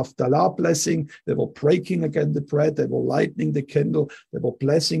was the Havdalah blessing. They were breaking again the bread. They were lighting the candle. They were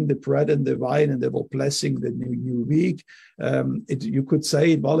blessing the bread and the wine, and they were blessing the new week. You could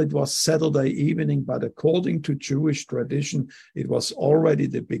say, well, it was Saturday evening, but according to Jewish tradition, it was already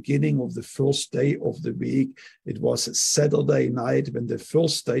the beginning of the first day of the week. It was Saturday night when the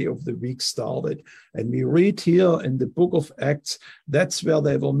first day of the week started. And we read here in the book of Acts, that's where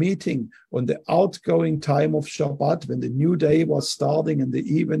they were meeting on the outgoing time of Shabbat, when the new day was starting in the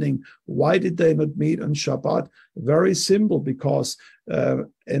evening. Why did they not meet on Shabbat? Very simple, because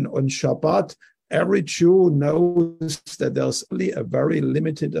on Shabbat, every Jew knows that there's only a very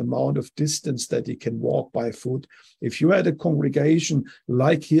limited amount of distance that he can walk by foot. If you had a congregation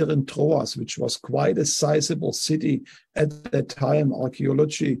like here in Troas, which was quite a sizable city at that time,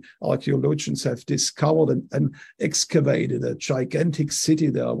 archaeologians have discovered and excavated a gigantic city.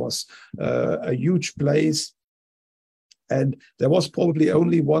 There was a huge place. And there was probably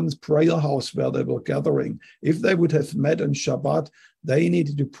only one prayer house where they were gathering. If they would have met on Shabbat, they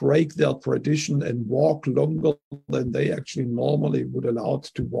needed to break their tradition and walk longer than they actually normally would allowed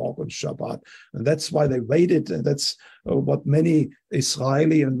to walk on Shabbat. And that's why they waited. And that's what many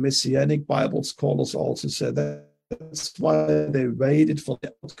Israeli and Messianic Bible scholars also said. That's why they waited for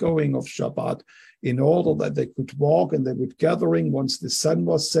the outgoing of Shabbat, in order that they could walk, and they would gathering once the sun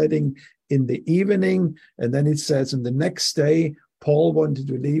was setting in the evening. And then it says, on the next day, Paul wanted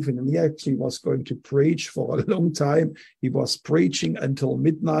to leave, and he actually was going to preach for a long time. He was preaching until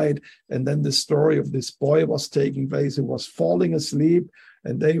midnight. And then the story of this boy was taking place who was falling asleep.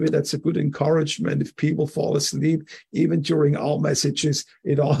 And David, that's a good encouragement. If people fall asleep, even during our messages,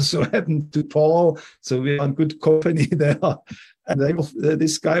 it also happened to Paul. So we are in good company there. And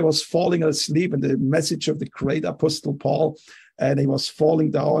this guy was falling asleep in the message of the great apostle Paul, and he was falling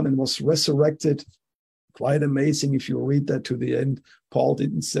down and was resurrected. Quite amazing if you read that to the end. Paul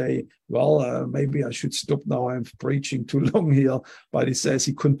didn't say, well, maybe I should stop now. I'm preaching too long here. But he says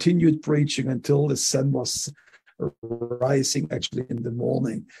he continued preaching until the sun was rising actually in the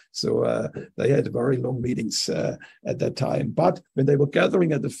morning. So they had very long meetings at that time. But when they were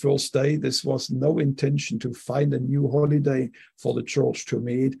gathering at the first day, this was no intention to find a new holiday for the church to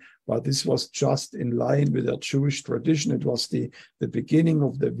meet, but this was just in line with their Jewish tradition. It was the beginning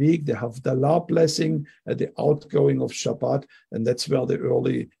of the week, the Havdalah blessing at the outgoing of Shabbat, and that's where the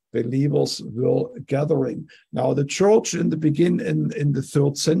early believers were gathering. Now, the church in the in the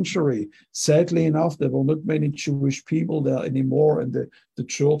 3rd century, sadly enough, there were not many Jewish people there anymore, and the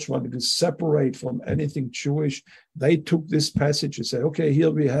church wanted to separate from anything Jewish. They took this passage and said, okay,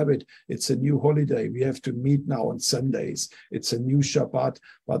 here we have it. It's a new holiday. We have to meet now on Sundays. It's a new Shabbat.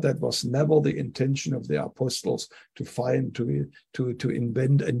 But that was never the intention of the apostles to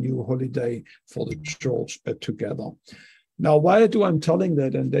invent a new holiday for the church together. Now, why do I'm telling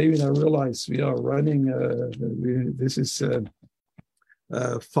that? And David, I realize we are running, this is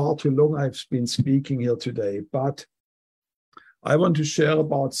far too long I've been speaking here today, but I want to share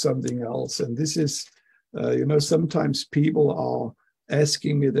about something else. And this is, sometimes people are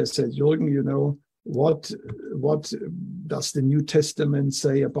asking me, they said, Jürgen, what does the New Testament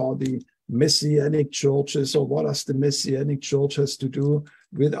say about the Messianic churches, or what does the Messianic church has to do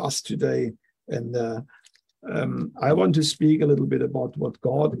with us today? And I want to speak a little bit about what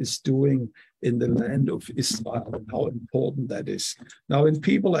God is doing in the land of Israel and how important that is. Now, when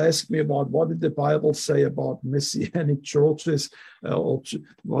people ask me about what did the Bible say about Messianic churches, or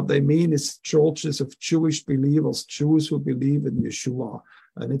what they mean is churches of Jewish believers, Jews who believe in Yeshua.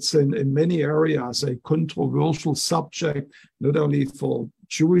 And it's in many areas a controversial subject, not only for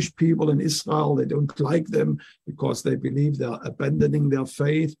Jewish people in Israel, they don't like them because they believe they're abandoning their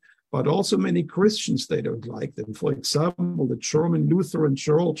faith, but also many Christians, they don't like them. For example, the German Lutheran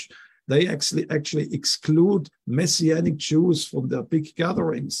Church, they actually exclude Messianic Jews from their big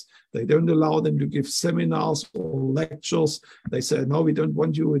gatherings. They don't allow them to give seminars or lectures. They say, no, we don't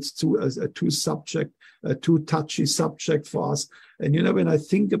want you. It's too touchy subject for us. And when I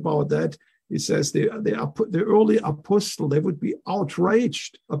think about that, he says the early apostle, they would be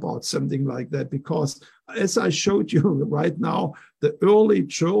outraged about something like that, because as I showed you right now, the early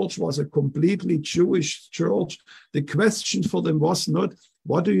church was a completely Jewish church. The question for them was not,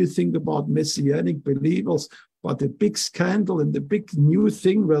 what do you think about Messianic believers? But the big scandal and the big new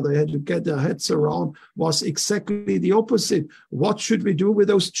thing where they had to get their heads around was exactly the opposite. What should we do with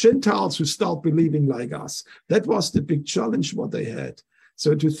those Gentiles who start believing like us? That was the big challenge what they had.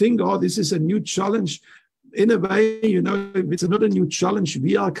 So to think, this is a new challenge, in a way, it's not a new challenge.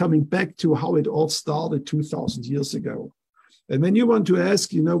 We are coming back to how it all started 2,000 years ago. And when you want to ask,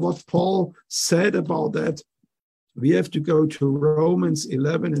 what Paul said about that, We have to go to Romans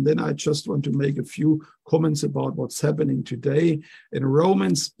 11, and then I just want to make a few comments about what's happening today. In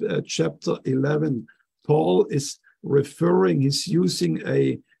Romans chapter 11, Paul is he's using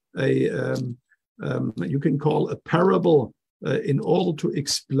you can call a parable in order to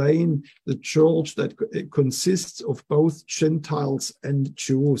explain the church that consists of both Gentiles and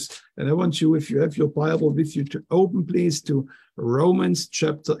Jews. And I want you, if you have your Bible with you, to open, please, to Romans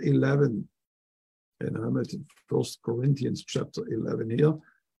chapter 11. And I'm at 1 Corinthians chapter 11 here,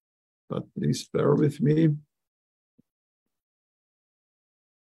 but please bear with me.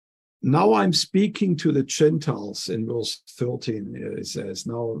 Now I'm speaking to the Gentiles in verse 13. It says,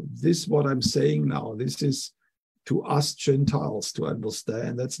 now this what I'm saying now, this is to us Gentiles to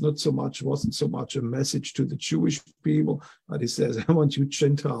understand. That's wasn't so much a message to the Jewish people, but he says, I want you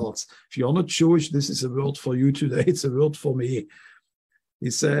Gentiles. If you're not Jewish, this is a word for you today. It's a word for me. He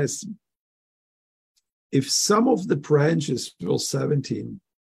says, if some of the branches, verse 17,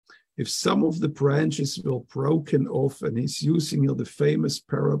 if some of the branches were broken off, and he's using here the famous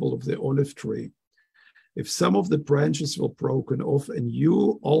parable of the olive tree, if some of the branches were broken off, and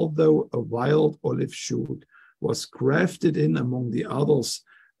you, although a wild olive shoot, was grafted in among the others,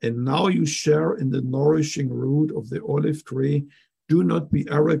 and now you share in the nourishing root of the olive tree, do not be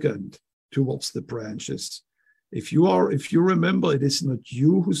arrogant towards the branches. If you remember, it is not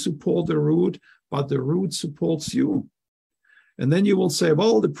you who support the root, but the root supports you. And then you will say,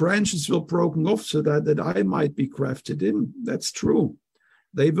 well, the branches were broken off so that I might be grafted in. That's true.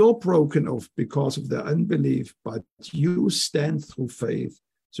 They were broken off because of their unbelief, but you stand through faith.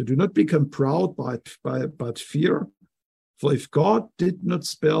 So do not become proud, but fear. For if God did not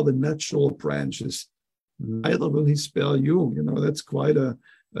spare the natural branches, neither will he spare you. That's quite a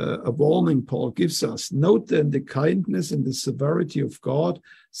warning Paul gives us. Note then the kindness and the severity of God,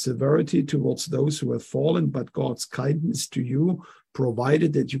 severity towards those who have fallen, but God's kindness to you,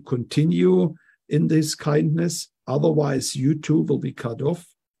 provided that you continue in this kindness. Otherwise, you too will be cut off.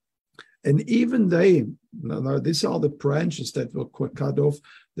 And even they, now these are the branches that were cut off,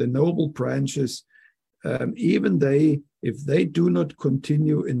 the noble branches, even they, if they do not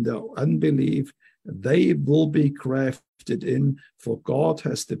continue in their unbelief, they will be grafted in, for God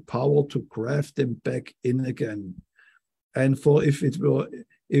has the power to graft them back in again. And for if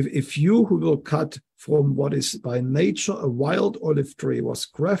you who were cut from what is by nature a wild olive tree was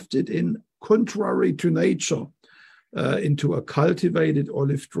grafted in contrary to nature into a cultivated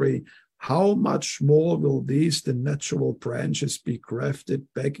olive tree, how much more will these, the natural branches, be grafted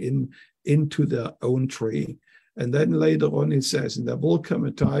back into their own tree? And then later on he says, and there will come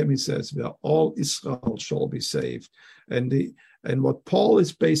a time, he says, where all Israel shall be saved. And what Paul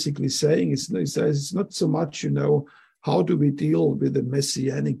is basically saying is, he says, it's not so much, how do we deal with the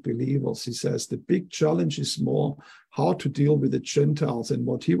Messianic believers? He says the big challenge is more how to deal with the Gentiles. And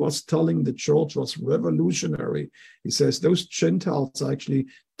what he was telling the church was revolutionary. He says those Gentiles are actually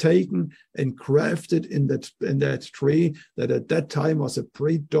taken and grafted in that tree that at that time was a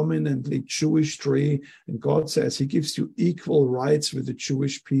predominantly Jewish tree. And God says he gives you equal rights with the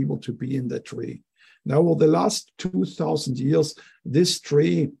Jewish people to be in that tree. Now, over the last 2,000 years, this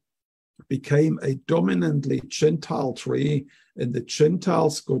tree became a dominantly Gentile tree, and the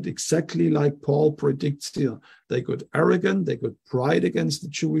Gentiles got exactly like Paul predicts here. They got arrogant, they got pride against the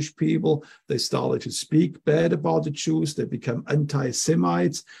Jewish people, they started to speak bad about the Jews, they became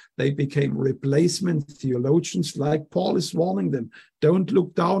anti-Semites, they became replacement theologians, like Paul is warning them. Don't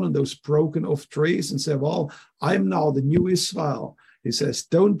look down on those broken off trees and say, well, I'm now the new Israel. He says,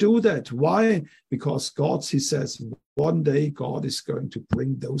 don't do that. Why? Because he says, one day God is going to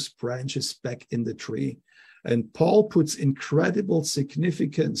bring those branches back in the tree. And Paul puts incredible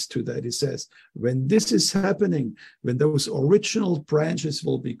significance to that. He says, when this is happening, when those original branches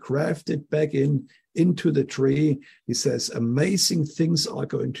will be grafted back into the tree, he says, amazing things are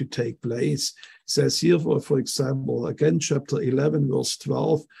going to take place. He says here, for example, again, chapter 11, verse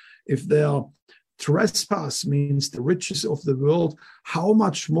 12, if their trespass means the riches of the world, how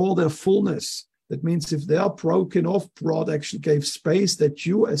much more their fullness. That means if they are broken off, God actually gave space that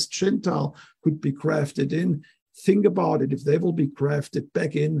you as Gentile could be grafted in. Think about it. If they will be grafted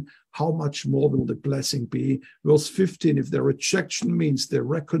back in, how much more will the blessing be? Verse 15, if their rejection means the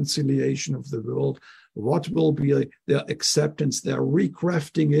reconciliation of the world, what will be their acceptance, their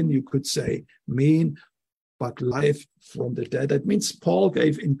regrafting in, you could say, mean? But life from the dead. That means Paul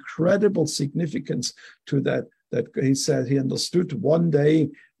gave incredible significance to that he said he understood one day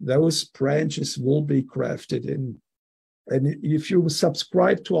those branches will be grafted in. And if you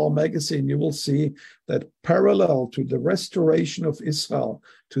subscribe to our magazine, you will see that parallel to the restoration of Israel,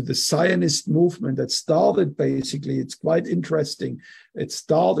 to the Zionist movement that started basically, it's quite interesting. It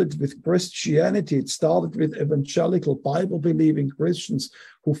started with Christianity. It started with evangelical Bible-believing Christians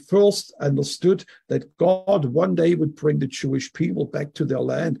who first understood that God one day would bring the Jewish people back to their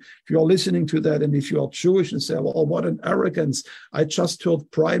land. If you're listening to that and if you are Jewish and say, well, what an arrogance. I just heard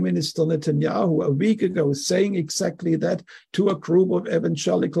Prime Minister Netanyahu a week ago saying exactly that to a group of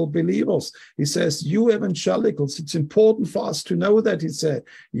evangelical believers. He says, you evangelicals, it's important for us to know that, he said,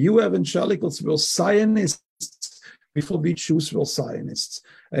 you evangelicals were Zionists before we Jews were Zionists.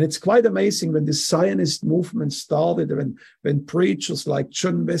 And it's quite amazing when the Zionist movement started, when preachers like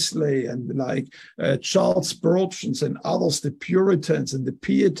John Wesley and like Charles Spurgeon and others, the Puritans and the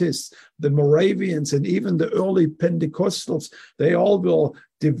Pietists, the Moravians, and even the early Pentecostals, they all were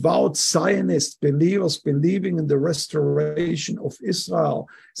devout Zionist believers believing in the restoration of Israel.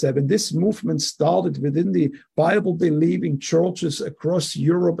 So when this movement started within the Bible-believing churches across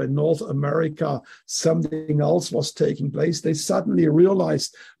Europe and North America, something else was taking place. They suddenly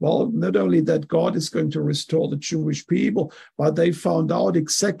realized, well, not only that God is going to restore the Jewish people, but they found out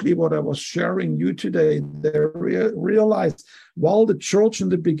exactly what I was sharing you today. They realized, while the church in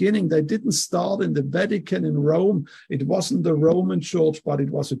the beginning, they didn't start in the Vatican in Rome. It wasn't the Roman church, but it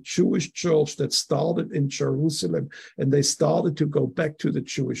was a Jewish church that started in Jerusalem. And they started to go back to the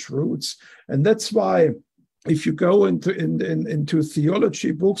Jewish roots. And that's why, if you go into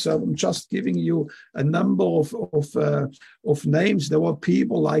theology books, I'm just giving you a number of names. There were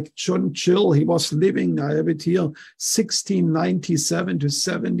people like John Gill. He was living, I have it here, 1697 to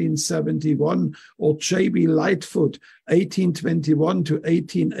 1771, or J.B. Lightfoot, 1821 to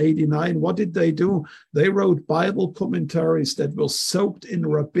 1889. What did they do? They wrote Bible commentaries that were soaked in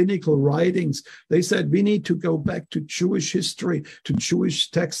rabbinical writings. They said, we need to go back to Jewish history, to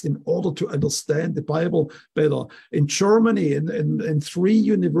Jewish text in order to understand the Bible better. In Germany, in 3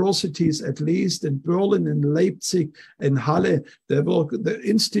 universities at least, in Berlin, in Leipzig, and Halle, there were the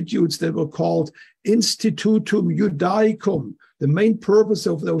institutes that were called Institutum Judaicum. The main purpose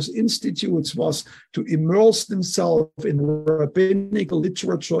of those institutes was to immerse themselves in rabbinical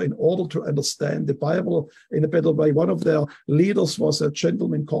literature in order to understand the Bible in a better way. One of their leaders was a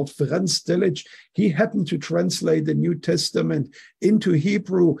gentleman called Franz Delitzsch. He happened to translate the New Testament into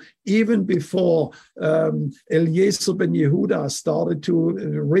Hebrew even before Eliezer ben Yehuda started to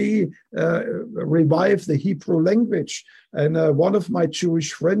revive the Hebrew language. And one of my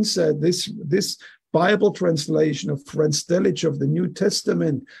Jewish friends said this Bible translation of Franz Delitzsch of the New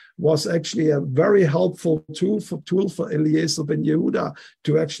Testament was actually a very helpful tool for Eliezer ben Yehuda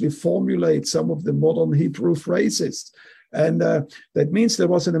to actually formulate some of the modern Hebrew phrases. And that means there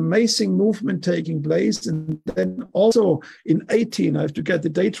was an amazing movement taking place. And then also I have to get the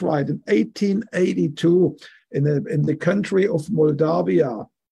date right, in 1882, in the country of Moldavia,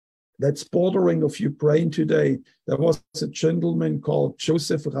 that's bordering of Ukraine today, there was a gentleman called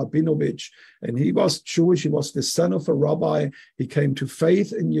Joseph Rabinovich, and he was Jewish. He was the son of a rabbi. He came to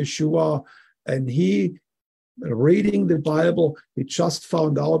faith in Yeshua, and he, reading the Bible, he just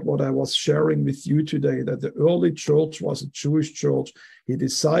found out what I was sharing with you today, that the early church was a Jewish church. He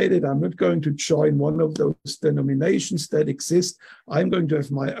decided, I'm not going to join one of those denominations that exist. I'm going to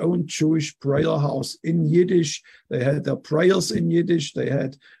have my own Jewish prayer house in Yiddish. They had their prayers in Yiddish. They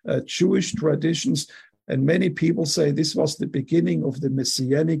had Jewish traditions. And many people say this was the beginning of the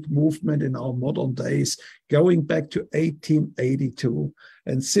Messianic movement in our modern days, going back to 1882.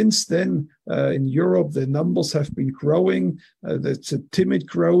 And since then, in Europe, the numbers have been growing. That's a timid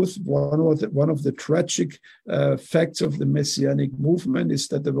growth. One of the tragic facts of the Messianic movement is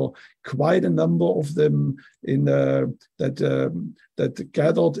that there were quite a number of them that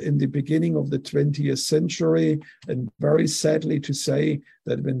gathered in the beginning of the 20th century. And very sadly to say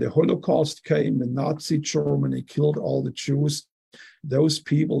that when the Holocaust came, when Nazi Germany killed all the Jews, those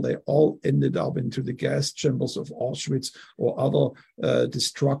people, they all ended up into the gas chambers of Auschwitz or other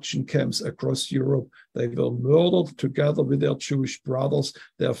destruction camps across Europe. They were murdered together with their Jewish brothers.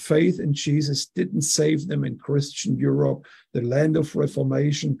 Their faith in Jesus didn't save them in Christian Europe. The land of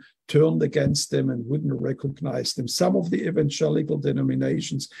Reformation turned against them and wouldn't recognize them. Some of the evangelical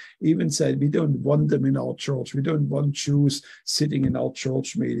denominations even said, we don't want them in our church. We don't want Jews sitting in our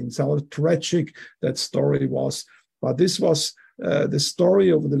church meetings. How tragic that story was. But this was the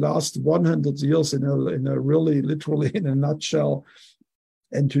story over the last 100 years in a really, literally in a nutshell.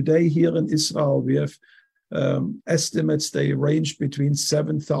 And today here in Israel, we have estimates, they range between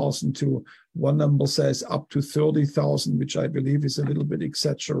 7,000 to One number says up to 30,000, which I believe is a little bit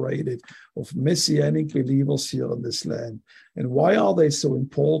exaggerated, of Messianic believers here in this land. And why are they so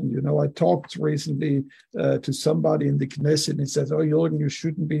important? You know, I talked recently to somebody in the Knesset, and he said, "Oh, Jürgen, you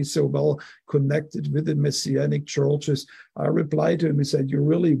shouldn't be so well connected with the Messianic churches." I replied to him, he said, "You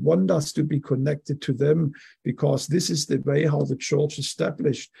really want us to be connected to them because this is the way how the church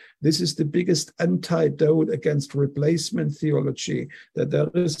established. This is the biggest antidote against replacement theology, that there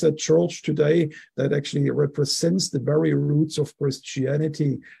is a church today that actually represents the very roots of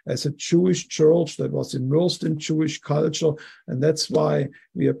Christianity as a Jewish church that was immersed in Jewish culture." And that's why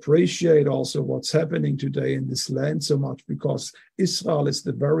we appreciate also what's happening today in this land so much, because Israel is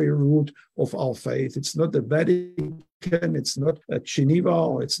the very root of our faith. It's not the Vatican, it's not Geneva,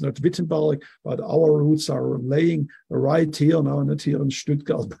 or it's not Wittenberg, but our roots are laying right here now, not here in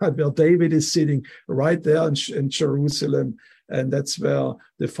Stuttgart, but where David is sitting, right there in Jerusalem. And that's where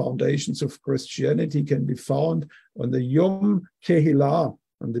the foundations of Christianity can be found on the Yom Kehillah,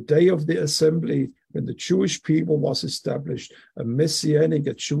 on the day of the assembly, when the Jewish people was established. A Messianic,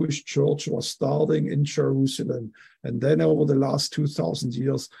 a Jewish church was starting in Jerusalem. And then over the last 2,000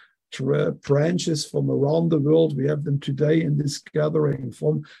 years, branches from around the world, we have them today in this gathering,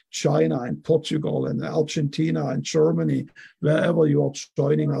 from China and Portugal and Argentina and Germany, wherever you are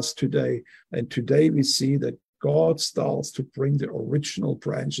joining us today. And today we see that God starts to bring the original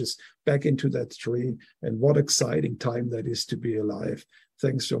branches back into that tree. And what exciting time that is to be alive.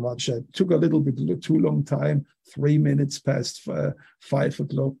 Thanks so much. It took a little bit too long time, 3 minutes past 5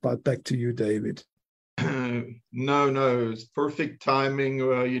 o'clock, but back to you, David. No, it's perfect timing.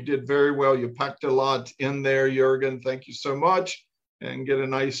 You did very well. You packed a lot in there, Jürgen. Thank you so much. And get a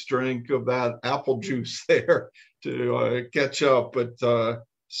nice drink of that apple juice there to catch up. But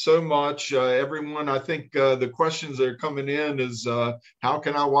so much, everyone. I think the questions that are coming in is, how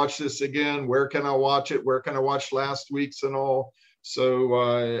can I watch this again? Where can I watch it? Where can I watch last week's and all?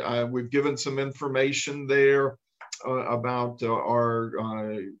 So we've given some information there about our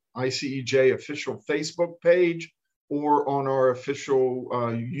ICEJ official Facebook page or on our official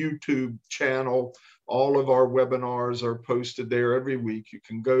YouTube channel. All of our webinars are posted there every week. You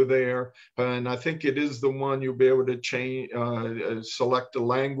can go there, and I think it is the one you'll be able to change, select a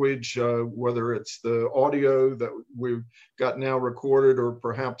language, whether it's the audio that we've got now recorded, or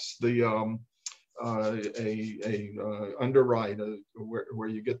perhaps the underwrite where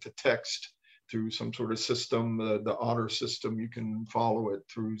you get the text through some sort of system, the Otter system. You can follow it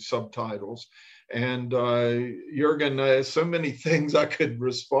through subtitles. And Jürgen, so many things I could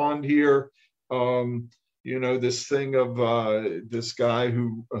respond here. You know, this thing of this guy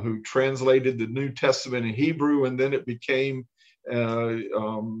who translated the New Testament in Hebrew, and then it became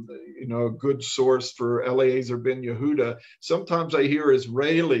you know, a good source for Eliezer ben Yehuda. Sometimes I hear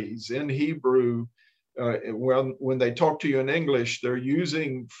Israelis in Hebrew, when they talk to you in English, they're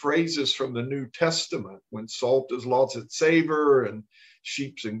using phrases from the New Testament, when salt is lost its savor, and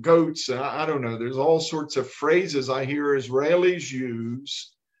sheep and goats. And I don't know, there's all sorts of phrases I hear Israelis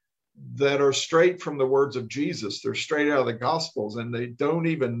use that are straight from the words of Jesus. They're straight out of the Gospels, and they don't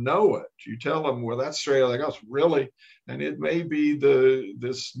even know it. You tell them, well, that's straight out of the Gospel, really? And it may be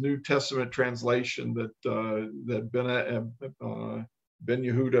this New Testament translation that Ben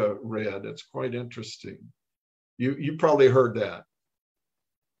Yehuda read. It's quite interesting. You probably heard that.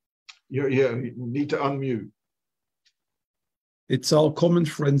 You need to unmute. It's our common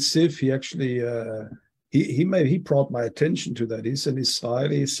friend Siv. He actually he brought my attention to that. He's an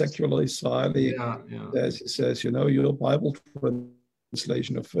Israeli, secular Israeli. Yeah. As he says, you know, your Bible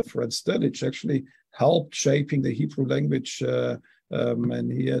translation of Fred Stellich actually helped shaping the Hebrew language,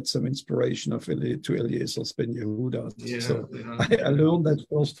 and he had some inspiration to Eliezer ben Yehuda. Yeah, so yeah. I learned that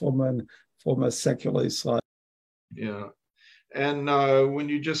first from a secular Israel. Yeah. And when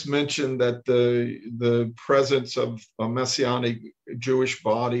you just mentioned that the presence of a Messianic Jewish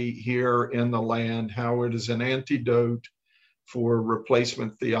body here in the land, how it is an antidote for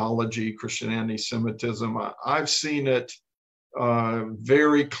replacement theology, Christian anti-Semitism, I've seen it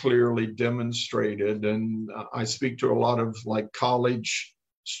very clearly demonstrated. And I speak to a lot of like college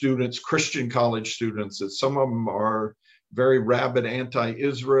students, Christian college students, that some of them are very rabid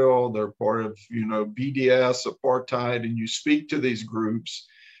anti-Israel. They're part of, you know, BDS, apartheid, and you speak to these groups.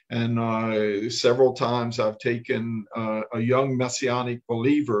 And several times I've taken a young Messianic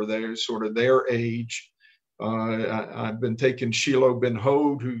believer, they're sort of their age. I've been taking Shiloh Ben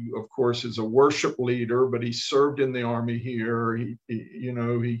Hod, who of course is a worship leader, but he served in the army here.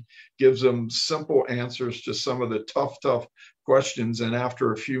 He gives them simple answers to some of the tough questions. And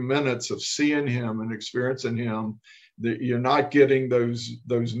after a few minutes of seeing him and experiencing him, You're not getting those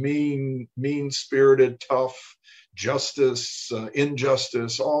mean-spirited, tough justice,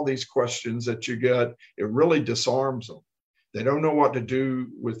 injustice, all these questions that you get. It really disarms them. They don't know what to do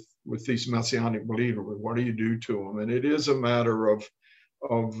with these Messianic believers. What do you do to them? And it is a matter of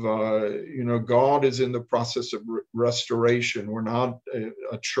God is in the process of restoration. We're not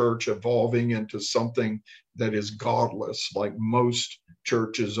a church evolving into something that is godless, like most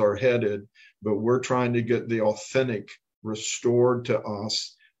churches are headed, but we're trying to get the authentic restored to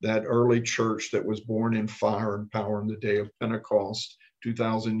us, that early church that was born in fire and power in the day of Pentecost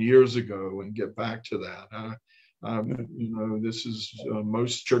 2,000 years ago, and get back to that. This is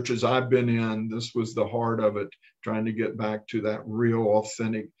most churches I've been in, this was the heart of it, trying to get back to that real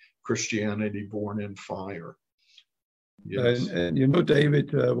authentic Christianity born in fire. Yes. And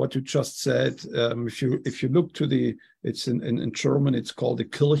David, what you just said, if you look to it's in German, it's called the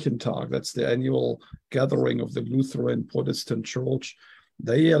Kirchentag. That's the annual gathering of the Lutheran Protestant Church.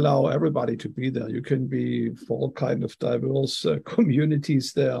 They allow everybody to be there. You can be for all kind of diverse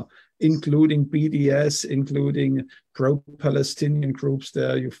communities there, including BDS, including pro-Palestinian groups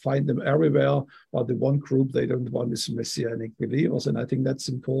there. You find them everywhere. But the one group they don't want is Messianic believers. And I think that's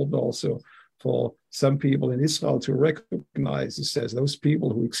important also for some people in Israel to recognize. It says those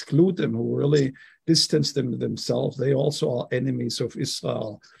people who exclude them, who really distance them themselves, they also are enemies of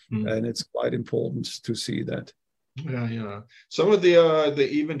Israel. Mm-hmm. And it's quite important to see that. Yeah. Some of the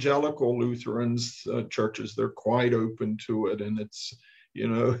evangelical Lutherans churches, they're quite open to it, and it's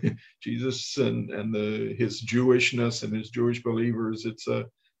Jesus and his Jewishness and his Jewish believers. It's a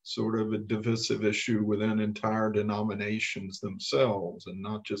sort of a divisive issue within entire denominations themselves, and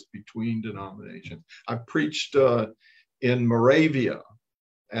not just between denominations. I preached in Moravia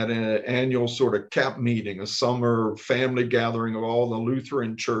at an annual sort of CAP meeting, a summer family gathering of all the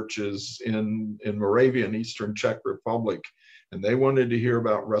Lutheran churches in Moravia and Eastern Czech Republic. And they wanted to hear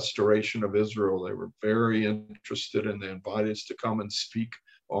about restoration of Israel. They were very interested, and they invited us to come and speak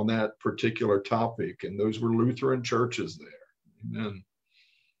on that particular topic. And those were Lutheran churches there. Amen.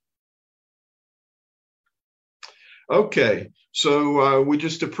 Okay, so we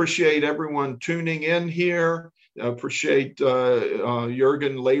just appreciate everyone tuning in here. Appreciate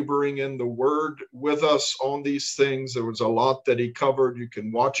Jürgen laboring in the Word with us on these things. There was a lot that he covered. You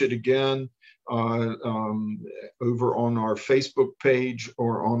can watch it again over on our Facebook page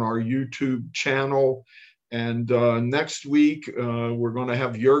or on our YouTube channel. And next week, we're going to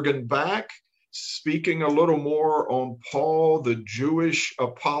have Jürgen back, speaking a little more on Paul, the Jewish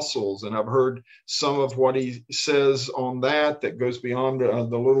apostles. And I've heard some of what he says on that goes beyond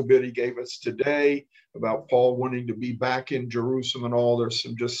the little bit he gave us today about Paul wanting to be back in Jerusalem and all.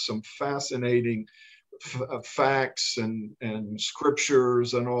 There's some fascinating facts and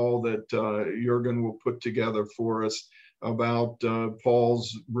scriptures and all that Jürgen will put together for us about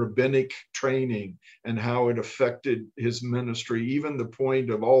Paul's rabbinic training and how it affected his ministry, even the point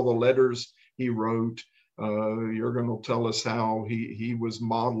of all the letters he wrote. Jürgen will tell us how he was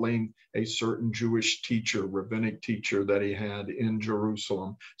modeling a certain Jewish teacher, rabbinic teacher that he had in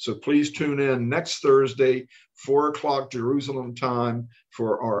Jerusalem. So please tune in next Thursday, 4 o'clock Jerusalem time,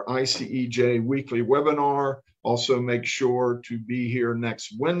 for our ICEJ weekly webinar. Also make sure to be here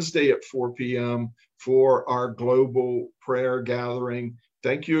next Wednesday at 4 p.m. for our global prayer gathering.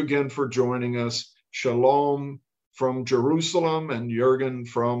 Thank you again for joining us. Shalom from Jerusalem and Jürgen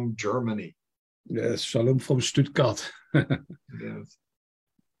from Germany. Yes, shalom from Stuttgart. Yes.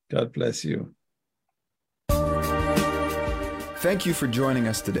 God bless you. Thank you for joining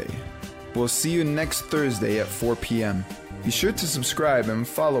us today. We'll see you next Thursday at 4 p.m. Be sure to subscribe and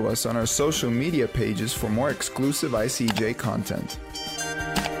follow us on our social media pages for more exclusive ICJ content.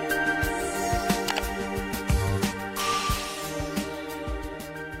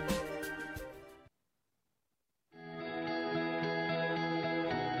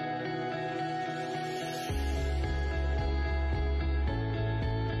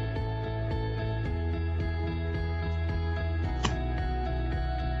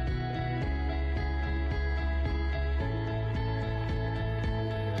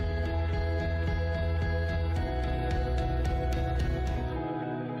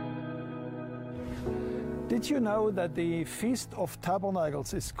 Did you know that the Feast of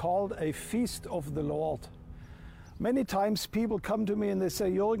Tabernacles is called a Feast of the Lord? Many times people come to me and they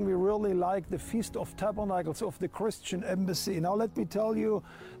say, Jürgen, we really like the Feast of Tabernacles of the Christian Embassy. Now let me tell you,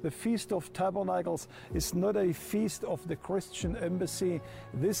 the Feast of Tabernacles is not a feast of the Christian Embassy.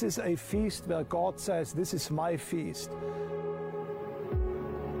 This is a feast where God says, this is my feast.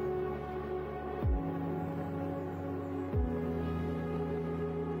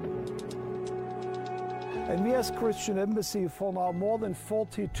 And we as Christian Embassy, for now more than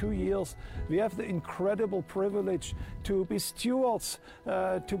 42 years, we have the incredible privilege to be stewards,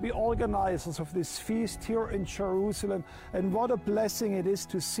 to be organizers of this feast here in Jerusalem. And what a blessing it is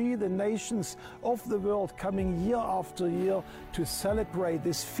to see the nations of the world coming year after year to celebrate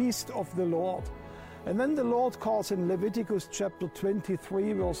this feast of the Lord. And then the Lord calls in Leviticus chapter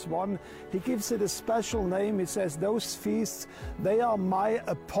 23, verse 1, He gives it a special name. He says, those feasts, they are my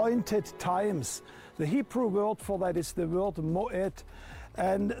appointed times. The Hebrew word for that is the word moed.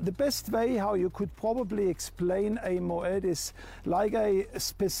 And the best way how you could probably explain a moed is like a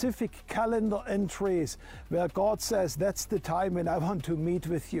specific calendar entries where God says, that's the time when I want to meet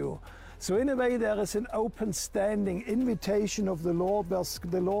with you. So in a way there is an open standing invitation of the Lord where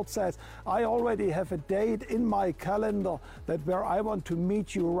the Lord says, I already have a date in my calendar that where I want to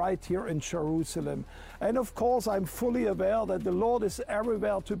meet you right here in Jerusalem. And of course I'm fully aware that the Lord is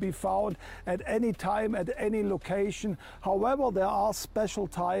everywhere to be found at any time, at any location. However, there are special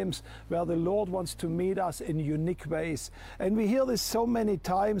times where the Lord wants to meet us in unique ways. And we hear this so many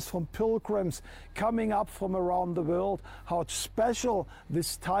times from pilgrims coming up from around the world, how special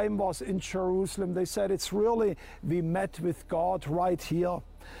this time was in Jerusalem. They said it's really, we met with God right here.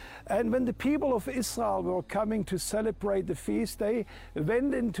 And when the people of Israel were coming to celebrate the feast, they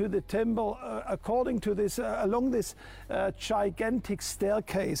went into the temple according to this, along this gigantic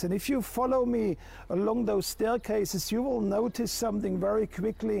staircase. And if you follow me along those staircases, you will notice something very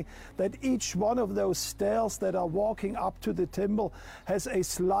quickly, that each one of those stairs that are walking up to the temple has a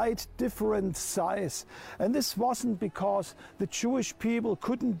slight different size. And this wasn't because the Jewish people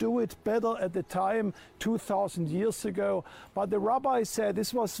couldn't do it better at the time 2,000 years ago, but the rabbi said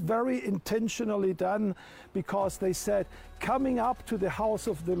this was very intentionally done, because they said coming up to the house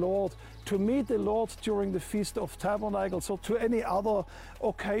of the Lord to meet the Lord during the Feast of Tabernacles or to any other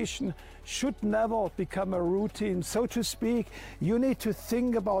occasion should never become a routine. So to speak, you need to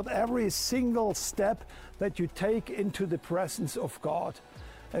think about every single step that you take into the presence of God.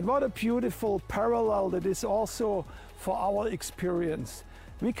 And what a beautiful parallel that is also for our experience.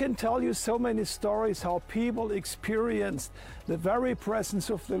 We can tell you so many stories how people experienced the very presence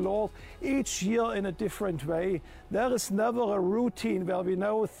of the Lord each year in a different way. There is never a routine where we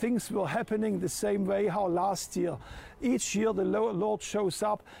know things were happening the same way how last year. Each year the Lord shows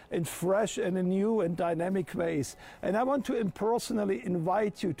up in fresh and in new and dynamic ways. And I want to personally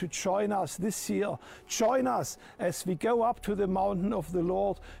invite you to join us this year. Join us as we go up to the mountain of the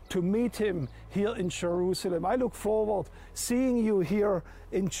Lord to meet Him here in Jerusalem. I look forward seeing you here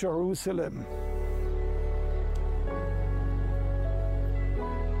in Jerusalem.